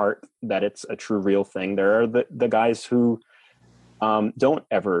in my heart that it's a true real thing. There are the guys who don't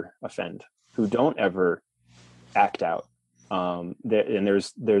ever offend, who don't ever act out. And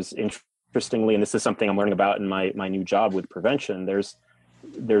there's interestingly, and this is something I'm learning about in my new job with prevention,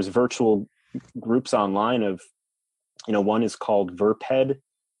 there's virtual groups online of, one is called VERPED,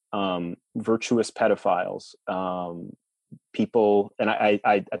 virtuous pedophiles. People, and I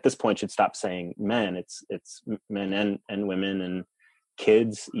at this point should stop saying men. It's men and women and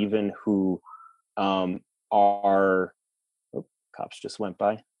kids even who are. Oh, cops just went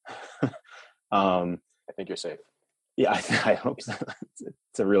by. I think you're safe. Yeah, I hope so.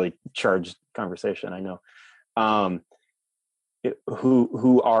 It's a really charged conversation, I know.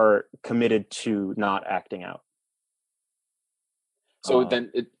 Who are committed to not acting out. So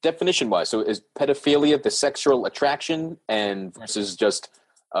then, definition-wise, so is pedophilia the sexual attraction and versus just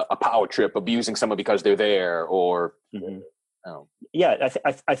a power trip, abusing someone because they're there, or? Mm-hmm. Oh. Yeah,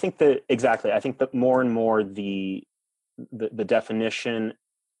 I think that exactly. I think that more and more the definition,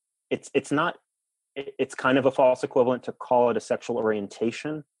 it's not. It's kind of a false equivalent to call it a sexual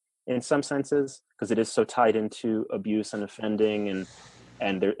orientation in some senses, because it is so tied into abuse and offending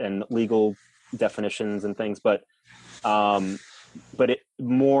and legal definitions and things, but it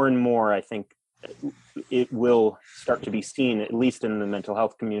more and more, I think, it will start to be seen, at least in the mental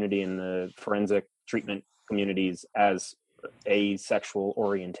health community and the forensic treatment communities, as a sexual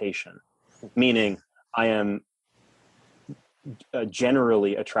orientation. Meaning, I am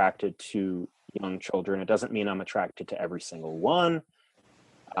generally attracted to young children. It doesn't mean I'm attracted to every single one.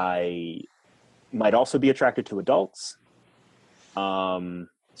 I might also be attracted to adults. So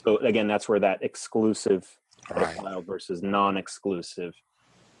again, that's where that exclusive pedophile versus non-exclusive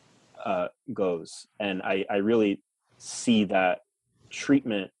goes. And I really see that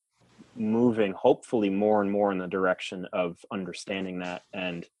treatment moving hopefully more and more in the direction of understanding that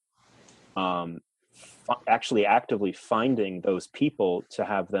and actually actively finding those people to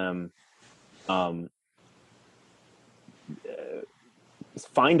have them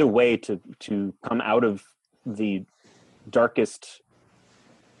find a way to come out of the darkest,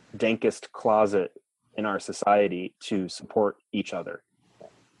 dankest closet in our society to support each other.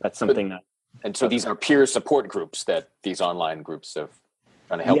 That's something and so these are peer support groups that these online groups of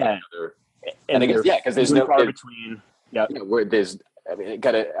trying to help each other. And I guess, because there's no far between. Yeah, where there's,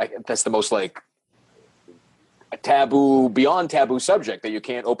 that's the most like a taboo, beyond taboo subject that you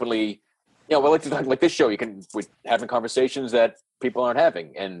can't openly, like this show, you can, with having conversations that people aren't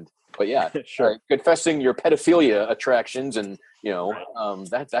having. But yeah, sure. Confessing your pedophilia attractions and,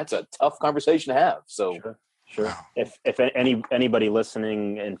 that's a tough conversation to have. So sure. If anybody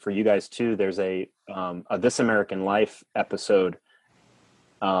listening, and for you guys too, there's a This American Life episode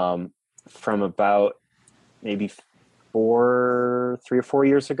from about maybe 3 or 4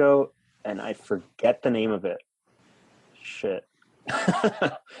 years ago, and I forget the name of it. Shit.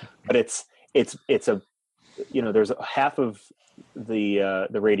 But it's a, there's half of the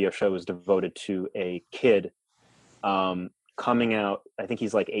radio show is devoted to a kid coming out. I think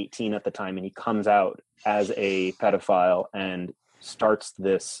he's like 18 at the time, and he comes out as a pedophile and starts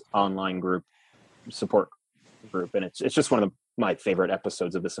this online support group. And it's just one of my favorite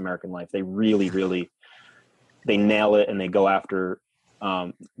episodes of This American Life. They really, really, they nail it, and they go after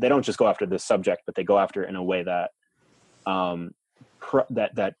They don't just go after this subject, but they go after it in a way that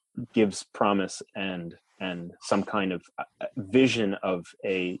that gives promise and some kind of vision of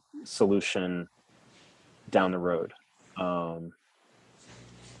a solution down the road.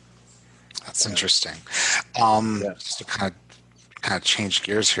 That's interesting. Yeah. Just to kind of change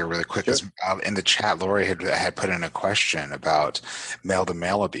gears here really quick. Sure. In the chat, Lori had put in a question about male to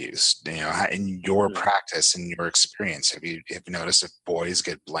male abuse. In your practice, in your experience, have you noticed if boys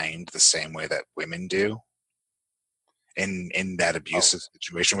get blamed the same way that women do in that abusive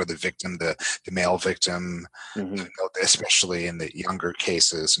situation where the victim, the male victim, especially in the younger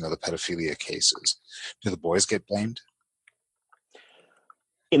cases, the pedophilia cases, do the boys get blamed?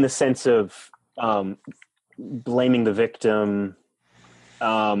 In the sense of blaming the victim.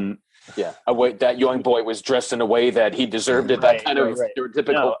 That young boy was dressed in a way that he deserved it. That kind of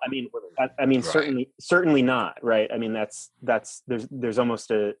stereotypical. No, I mean, certainly not. Right. I mean, that's there's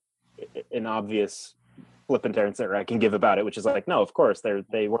almost an obvious flippant answer I can give about it, which is like, no, of course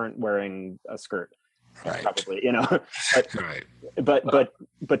they weren't wearing a skirt, right? Probably, but, right.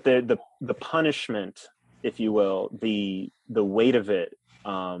 but the punishment, if you will, the weight of it,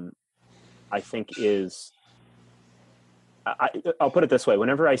 I think is. I'll put it this way: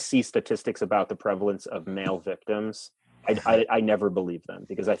 whenever I see statistics about the prevalence of male victims, I never believe them,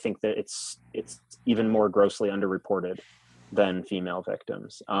 because I think that it's even more grossly underreported than female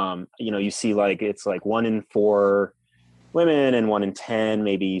victims. You see it's like 1 in 4 women and 1 in 10,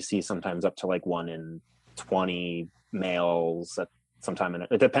 maybe you see sometimes up to like 1 in 20 males at some time.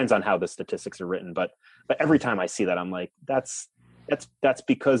 It depends on how the statistics are written, but every time I see that, I'm like, that's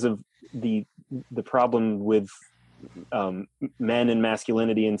because of the problem with men and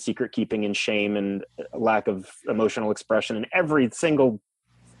masculinity and secret keeping and shame and lack of emotional expression and every single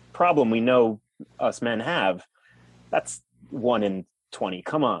problem we know us men have. That's 1 in 20.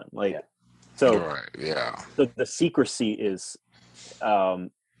 Come on, So the secrecy is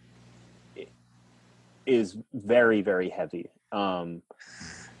very, very heavy. To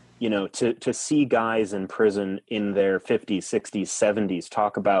see guys in prison in their 50s, 60s, 70s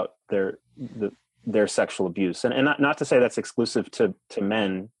talk about their sexual abuse, and not to say that's exclusive to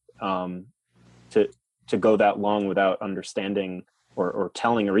men, to go that long without understanding or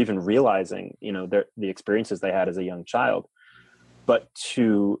telling or even realizing the experiences they had as a young child, but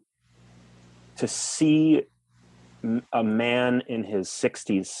to see a man in his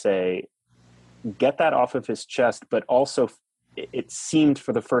 60s say, get that off of his chest, but also it seemed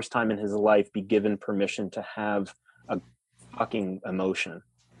for the first time in his life be given permission to have a fucking emotion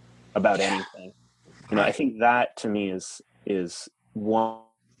about anything. I think that to me is one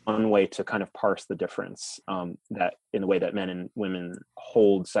way to kind of parse the difference, that in the way that men and women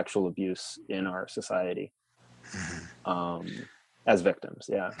hold sexual abuse in our society, as victims.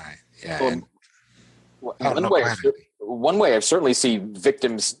 Yeah. Yeah. One way I've certainly seen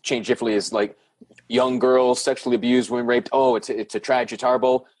victims change differently is like young girls sexually abused, women raped. Oh, it's a tragedy, it's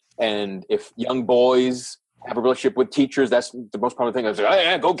horrible. And if young boys have a relationship with teachers, that's the most common thing. I was like, oh,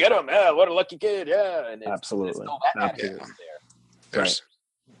 yeah, go get him. Yeah, what a lucky kid. Yeah, and absolutely.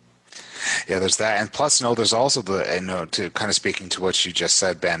 There's that, and plus, there's also to kind of speaking to what you just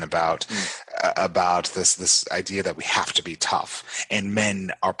said, Ben, about this idea that we have to be tough, and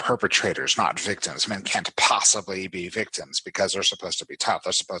men are perpetrators, not victims. Men can't possibly be victims because they're supposed to be tough.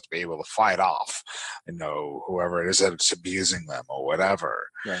 They're supposed to be able to fight off, whoever it is that's abusing them or whatever.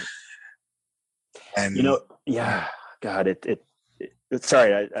 Right. And God, it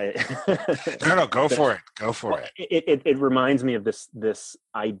sorry, No, go for it. It reminds me of this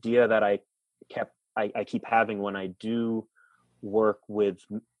idea that I keep having when I do work with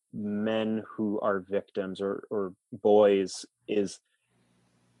men who are victims or boys, is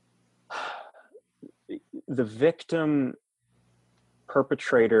the victim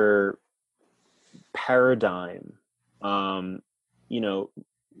perpetrator paradigm,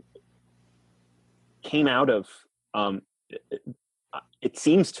 came out of, it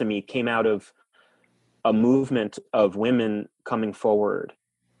seems to me, came out of a movement of women coming forward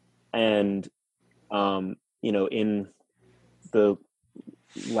and, in the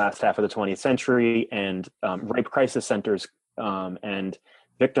last half of the 20th century, and rape crisis centers and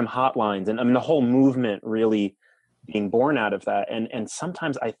victim hotlines, and the whole movement really being born out of that. And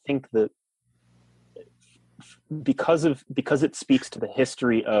sometimes I think that because it speaks to the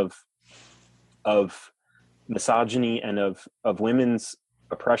history of misogyny and of women's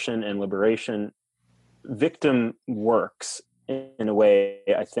oppression and liberation, victim works in a way,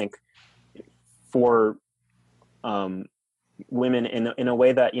 I think, for women in a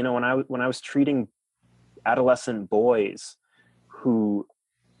way that, when I was treating adolescent boys who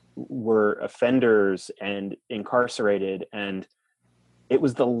were offenders and incarcerated, and it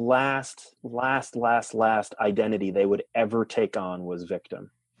was the last identity they would ever take on was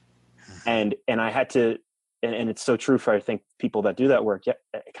victim. And I had to, and it's so true for, I think, people that do that work, I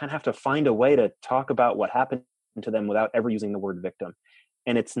kind of have to find a way to talk about what happened to them without ever using the word victim.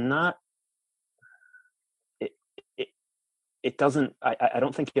 And it's not, it doesn't, I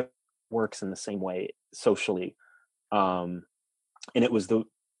don't think it works in the same way socially. And it was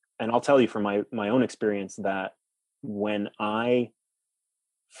and I'll tell you from my own experience that when I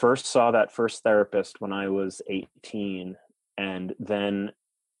first saw that first therapist when I was 18, and then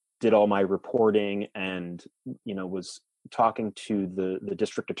did all my reporting and, was talking to the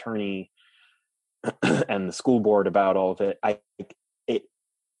district attorney and the school board about all of it,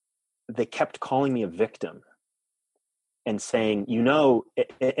 they kept calling me a victim and saying,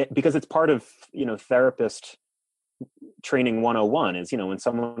 because it's part of, therapist training 101 is, when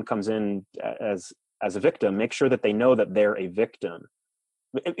someone comes in as a victim, make sure that they know that they're a victim,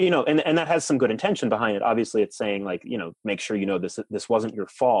 and that has some good intention behind it. Obviously it's saying like, make sure, this wasn't your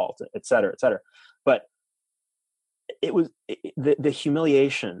fault, et cetera, et cetera. But it was the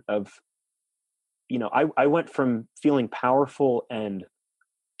humiliation of, I went from feeling powerful and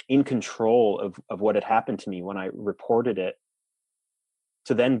in control of what had happened to me when I reported it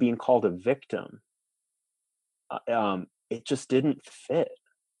to then being called a victim. It just didn't fit.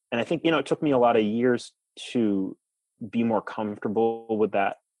 And I think, it took me a lot of years to be more comfortable with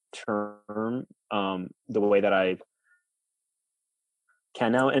that term, the way that I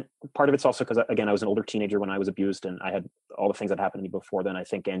can now. And part of it's also because, again, I was an older teenager when I was abused, and I had all the things that happened to me before then. I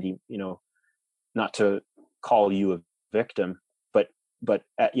think, Andy, not to call you a victim, but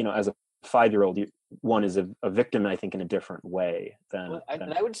as a 5-year-old, one is a victim, I think, in a different way than.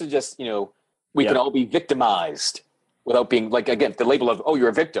 And I would suggest, we can all be victimized without being like, again, the label of, oh, you're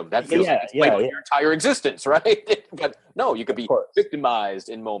a victim. That feels like it's your entire existence, right? But no, you could be victimized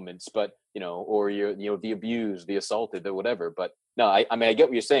in moments, but, or you're, the abused, the assaulted, the whatever. But no, I mean, I get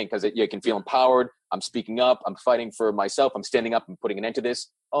what you're saying, because you can feel empowered. I'm speaking up. I'm fighting for myself. I'm standing up and putting an end to this.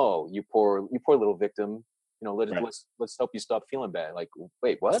 Oh, you poor little victim. Let's help you stop feeling bad. Like,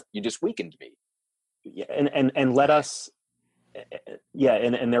 wait, what? You just weakened me. Yeah, and let us. Yeah,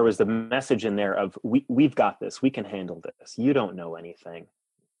 and there was the message in there of we've got this. We can handle this. You don't know anything.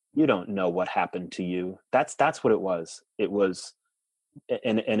 You don't know what happened to you. That's what it was. It was,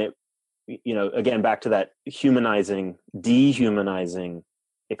 and it, again, back to that dehumanizing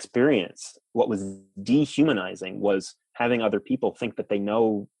experience. What was dehumanizing was having other people think that they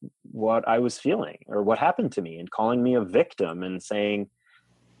know what I was feeling or what happened to me, and calling me a victim and saying,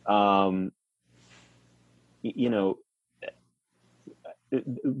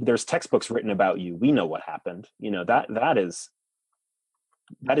 there's textbooks written about you. We know what happened. That is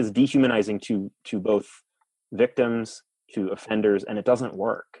dehumanizing to both victims, to offenders, and it doesn't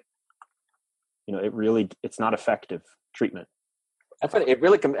work. It's not effective treatment. I find it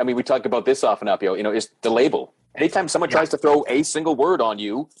really, we talk about this often, Appio, is the label. Anytime someone tries to throw a single word on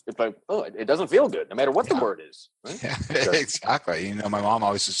you, it's like, oh, it doesn't feel good, no matter what the word is. Right? Yeah, exactly. My mom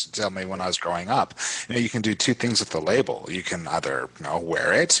always used to tell me when I was growing up, you can do two things with the label. You can either,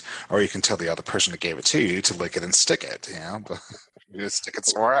 wear it, or you can tell the other person that gave it to you to lick it and stick it, but you just stick it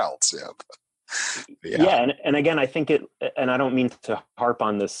somewhere else. Yeah. And again, I think and I don't mean to harp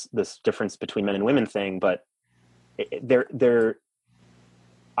on this difference between men and women thing, but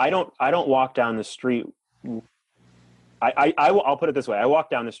I don't walk down the street. I'll put it this way. I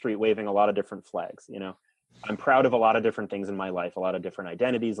walk down the street waving a lot of different flags. I'm proud of a lot of different things in my life, a lot of different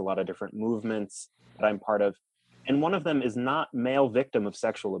identities, a lot of different movements that I'm part of. And one of them is not male victim of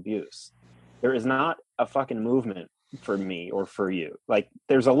sexual abuse. There is not a fucking movement for me or for you. Like,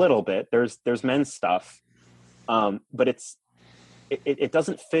 there's a little bit, there's men's stuff. But it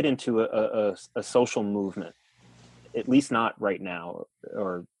doesn't fit into a social movement, at least not right now.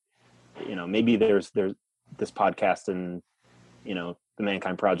 Or, maybe there's this podcast and, the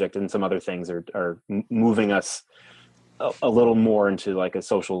Mankind Project and some other things are moving us a little more into like a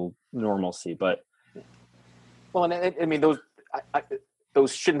social normalcy. But well, and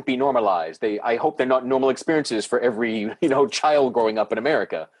those shouldn't be normalized. I hope they're not normal experiences for every child growing up in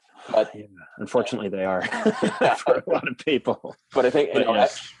America. But unfortunately, they are for a lot of people. But I think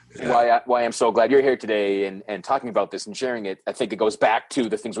why I'm so glad you're here today and talking about this and sharing it. I think it goes back to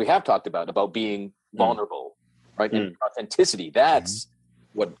the things we have talked about being vulnerable, right? And authenticity. That's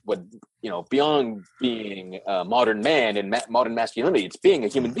what beyond being a modern man and modern masculinity, it's being a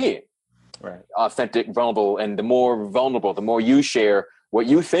human being, right? Authentic, vulnerable, and the more vulnerable, the more you share what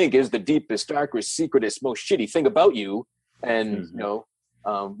you think is the deepest, darkest, secretest, most shitty thing about you, and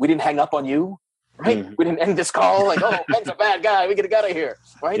we didn't hang up on you, right? We didn't end this call like, oh, Ben's a bad guy, we gotta get out of here,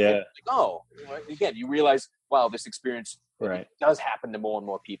 right? Yeah. Like, oh, again, you realize, wow, this experience does happen to more and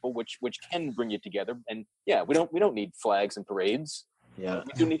more people, which can bring you together. And yeah, we don't need flags and parades. Yeah,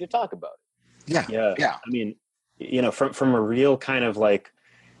 we do need to talk about it. Yeah. I mean, from a real kind of like,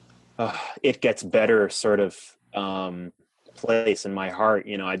 it gets better sort of place in my heart.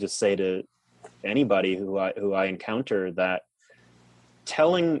 I just say to anybody who I encounter that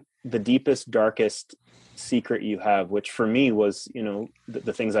telling the deepest, darkest secret you have, which for me was,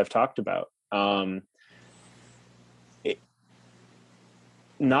 the things I've talked about.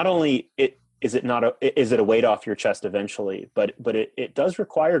 Not only is it a weight off your chest eventually, but it does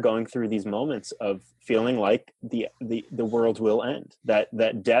require going through these moments of feeling like the world will end,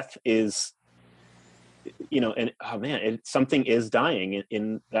 that death is, and oh man, something is dying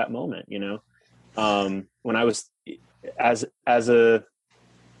in that moment. When I was as a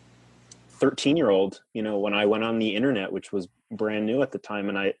 13-year-old, when I went on the internet, which was brand new at the time,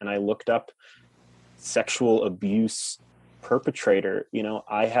 and I looked up sexual abuse perpetrator,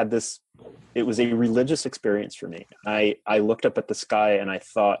 I had this, it was a religious experience for me. I looked up at the sky and I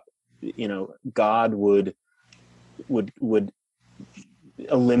thought, God would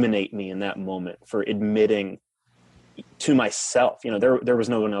eliminate me in that moment for admitting to myself, there was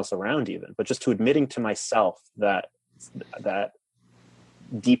no one else around even, but just to admitting to myself that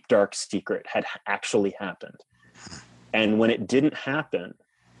deep, dark secret had actually happened. And when it didn't happen,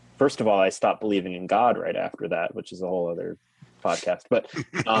 first of all, I stopped believing in God right after that, which is a whole other podcast, but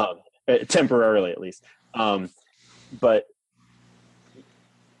temporarily at least. But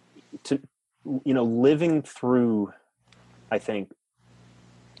to, living through, I think,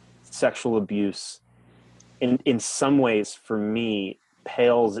 sexual abuse in some ways for me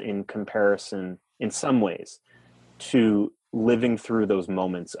pales in comparison, in some ways, to living through those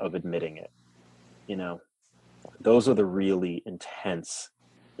moments of admitting it. Those are the really intense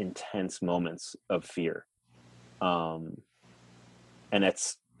moments of fear. And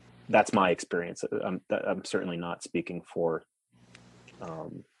that's my experience. I'm certainly not speaking for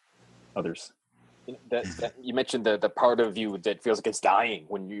others. That you mentioned the part of you that feels like it's dying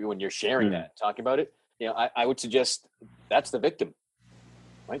when you're sharing that, talking about it. I would suggest that's the victim,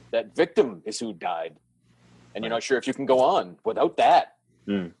 right? That victim is who died, and you're not sure if you can go on without that.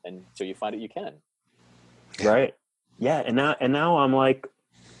 And so you find it you can. Right. Yeah. And now I'm like,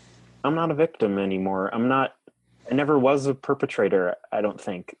 I'm not a victim anymore. I never was a perpetrator, I don't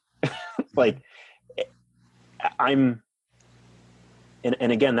think. Like and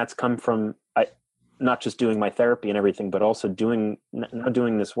again, that's come from, not just doing my therapy and everything, but also doing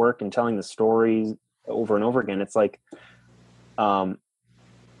this work and telling the stories over and over again. It's like, I'm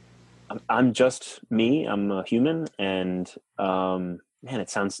just me. I'm a human, and man,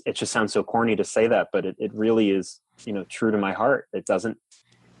 it just sounds so corny to say that, but it really is, true to my heart. It doesn't,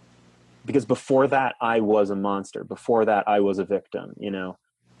 because before that I was a monster. Before that I was a victim, and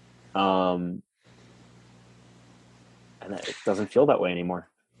it doesn't feel that way anymore.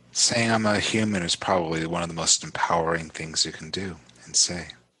 Saying I'm a human is probably one of the most empowering things you can do and say.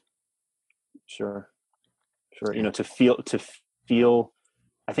 Sure. To feel,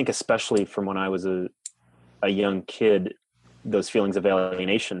 I think especially from when I was a young kid, those feelings of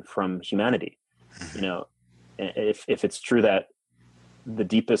alienation from humanity. If it's true that the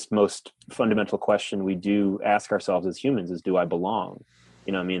deepest, most fundamental question we do ask ourselves as humans is, do I belong?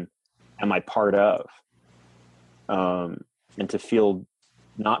 Am I part of? And to feel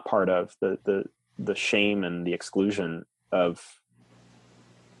not part of, the shame and the exclusion of,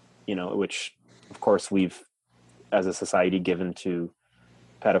 which of course we've, as a society, given to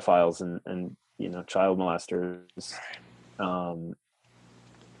pedophiles and child molesters,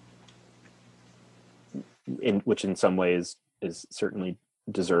 which in some ways is certainly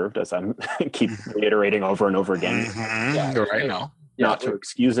deserved, as I'm keep reiterating over and over again. Right now, not to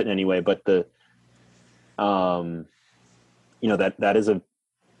excuse it in any way, but that is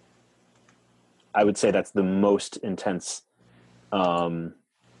I would say that's the most intense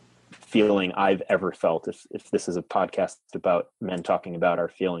feeling I've ever felt. If this is a podcast about men talking about our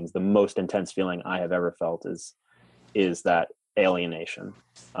feelings, the most intense feeling I have ever felt is that alienation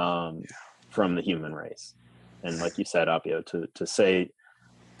from the human race. And like you said, Appio,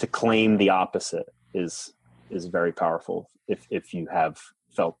 to claim the opposite is very powerful if you have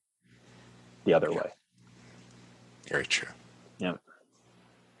felt the other way. Very true. Yeah.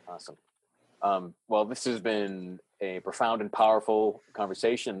 Awesome. Well, this has been a profound and powerful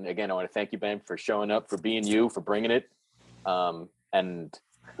conversation. Again, I want to thank you, Ben, for showing up, for being you, for bringing it. And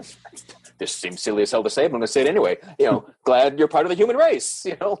this seems silly as hell to say, but I'm going to say it anyway. Glad you're part of the human race.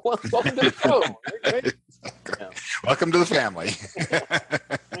 Welcome to the show. Right? Yeah. Welcome to the family.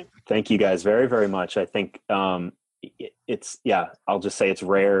 Thank you guys very, very much. I think it's I'll just say it's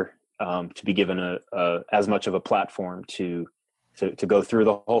rare to be given as much of a platform to go through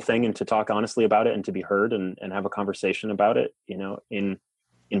the whole thing and to talk honestly about it and to be heard and have a conversation about it, in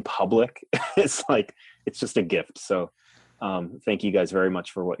public. It's just a gift. So thank you guys very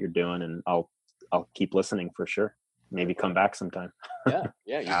much for what you're doing, and I'll keep listening for sure. Maybe come back sometime. Yeah.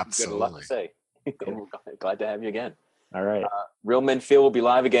 You've got a lot to say. Cool. Glad to have you again. All right. Real Men Feel will be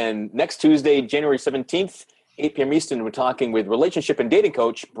live again next Tuesday, January 17th, 8 p.m. Eastern. We're talking with relationship and dating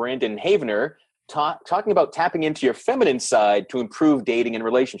coach Brandon Havener, talking about tapping into your feminine side to improve dating and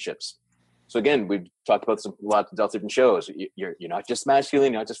relationships. So again, we've talked about lots of different shows. You're not just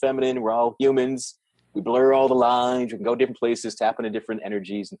masculine, you're not just feminine. We're all humans. We blur all the lines. We can go different places, tap into different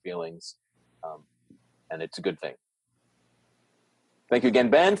energies and feelings. And it's a good thing. Thank you again,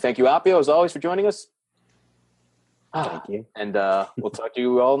 Ben. Thank you, Appio, as always, for joining us. Thank you. And we'll talk to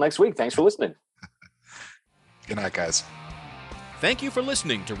you all next week. Thanks for listening. Good night, guys. Thank you for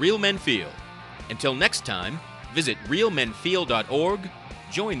listening to Real Men Feel. Until next time, visit realmenfeel.org,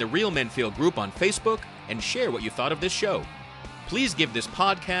 join the Real Men Feel group on Facebook, and share what you thought of this show. Please give this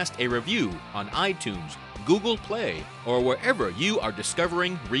podcast a review on iTunes, Google Play, or wherever you are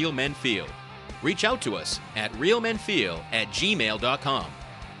discovering Real Men Feel. Reach out to us at realmenfeel@gmail.com.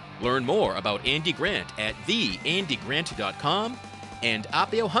 Learn more about Andy Grant at theandygrant.com and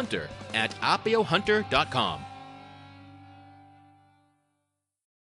Appio Hunter at appiohunter.com.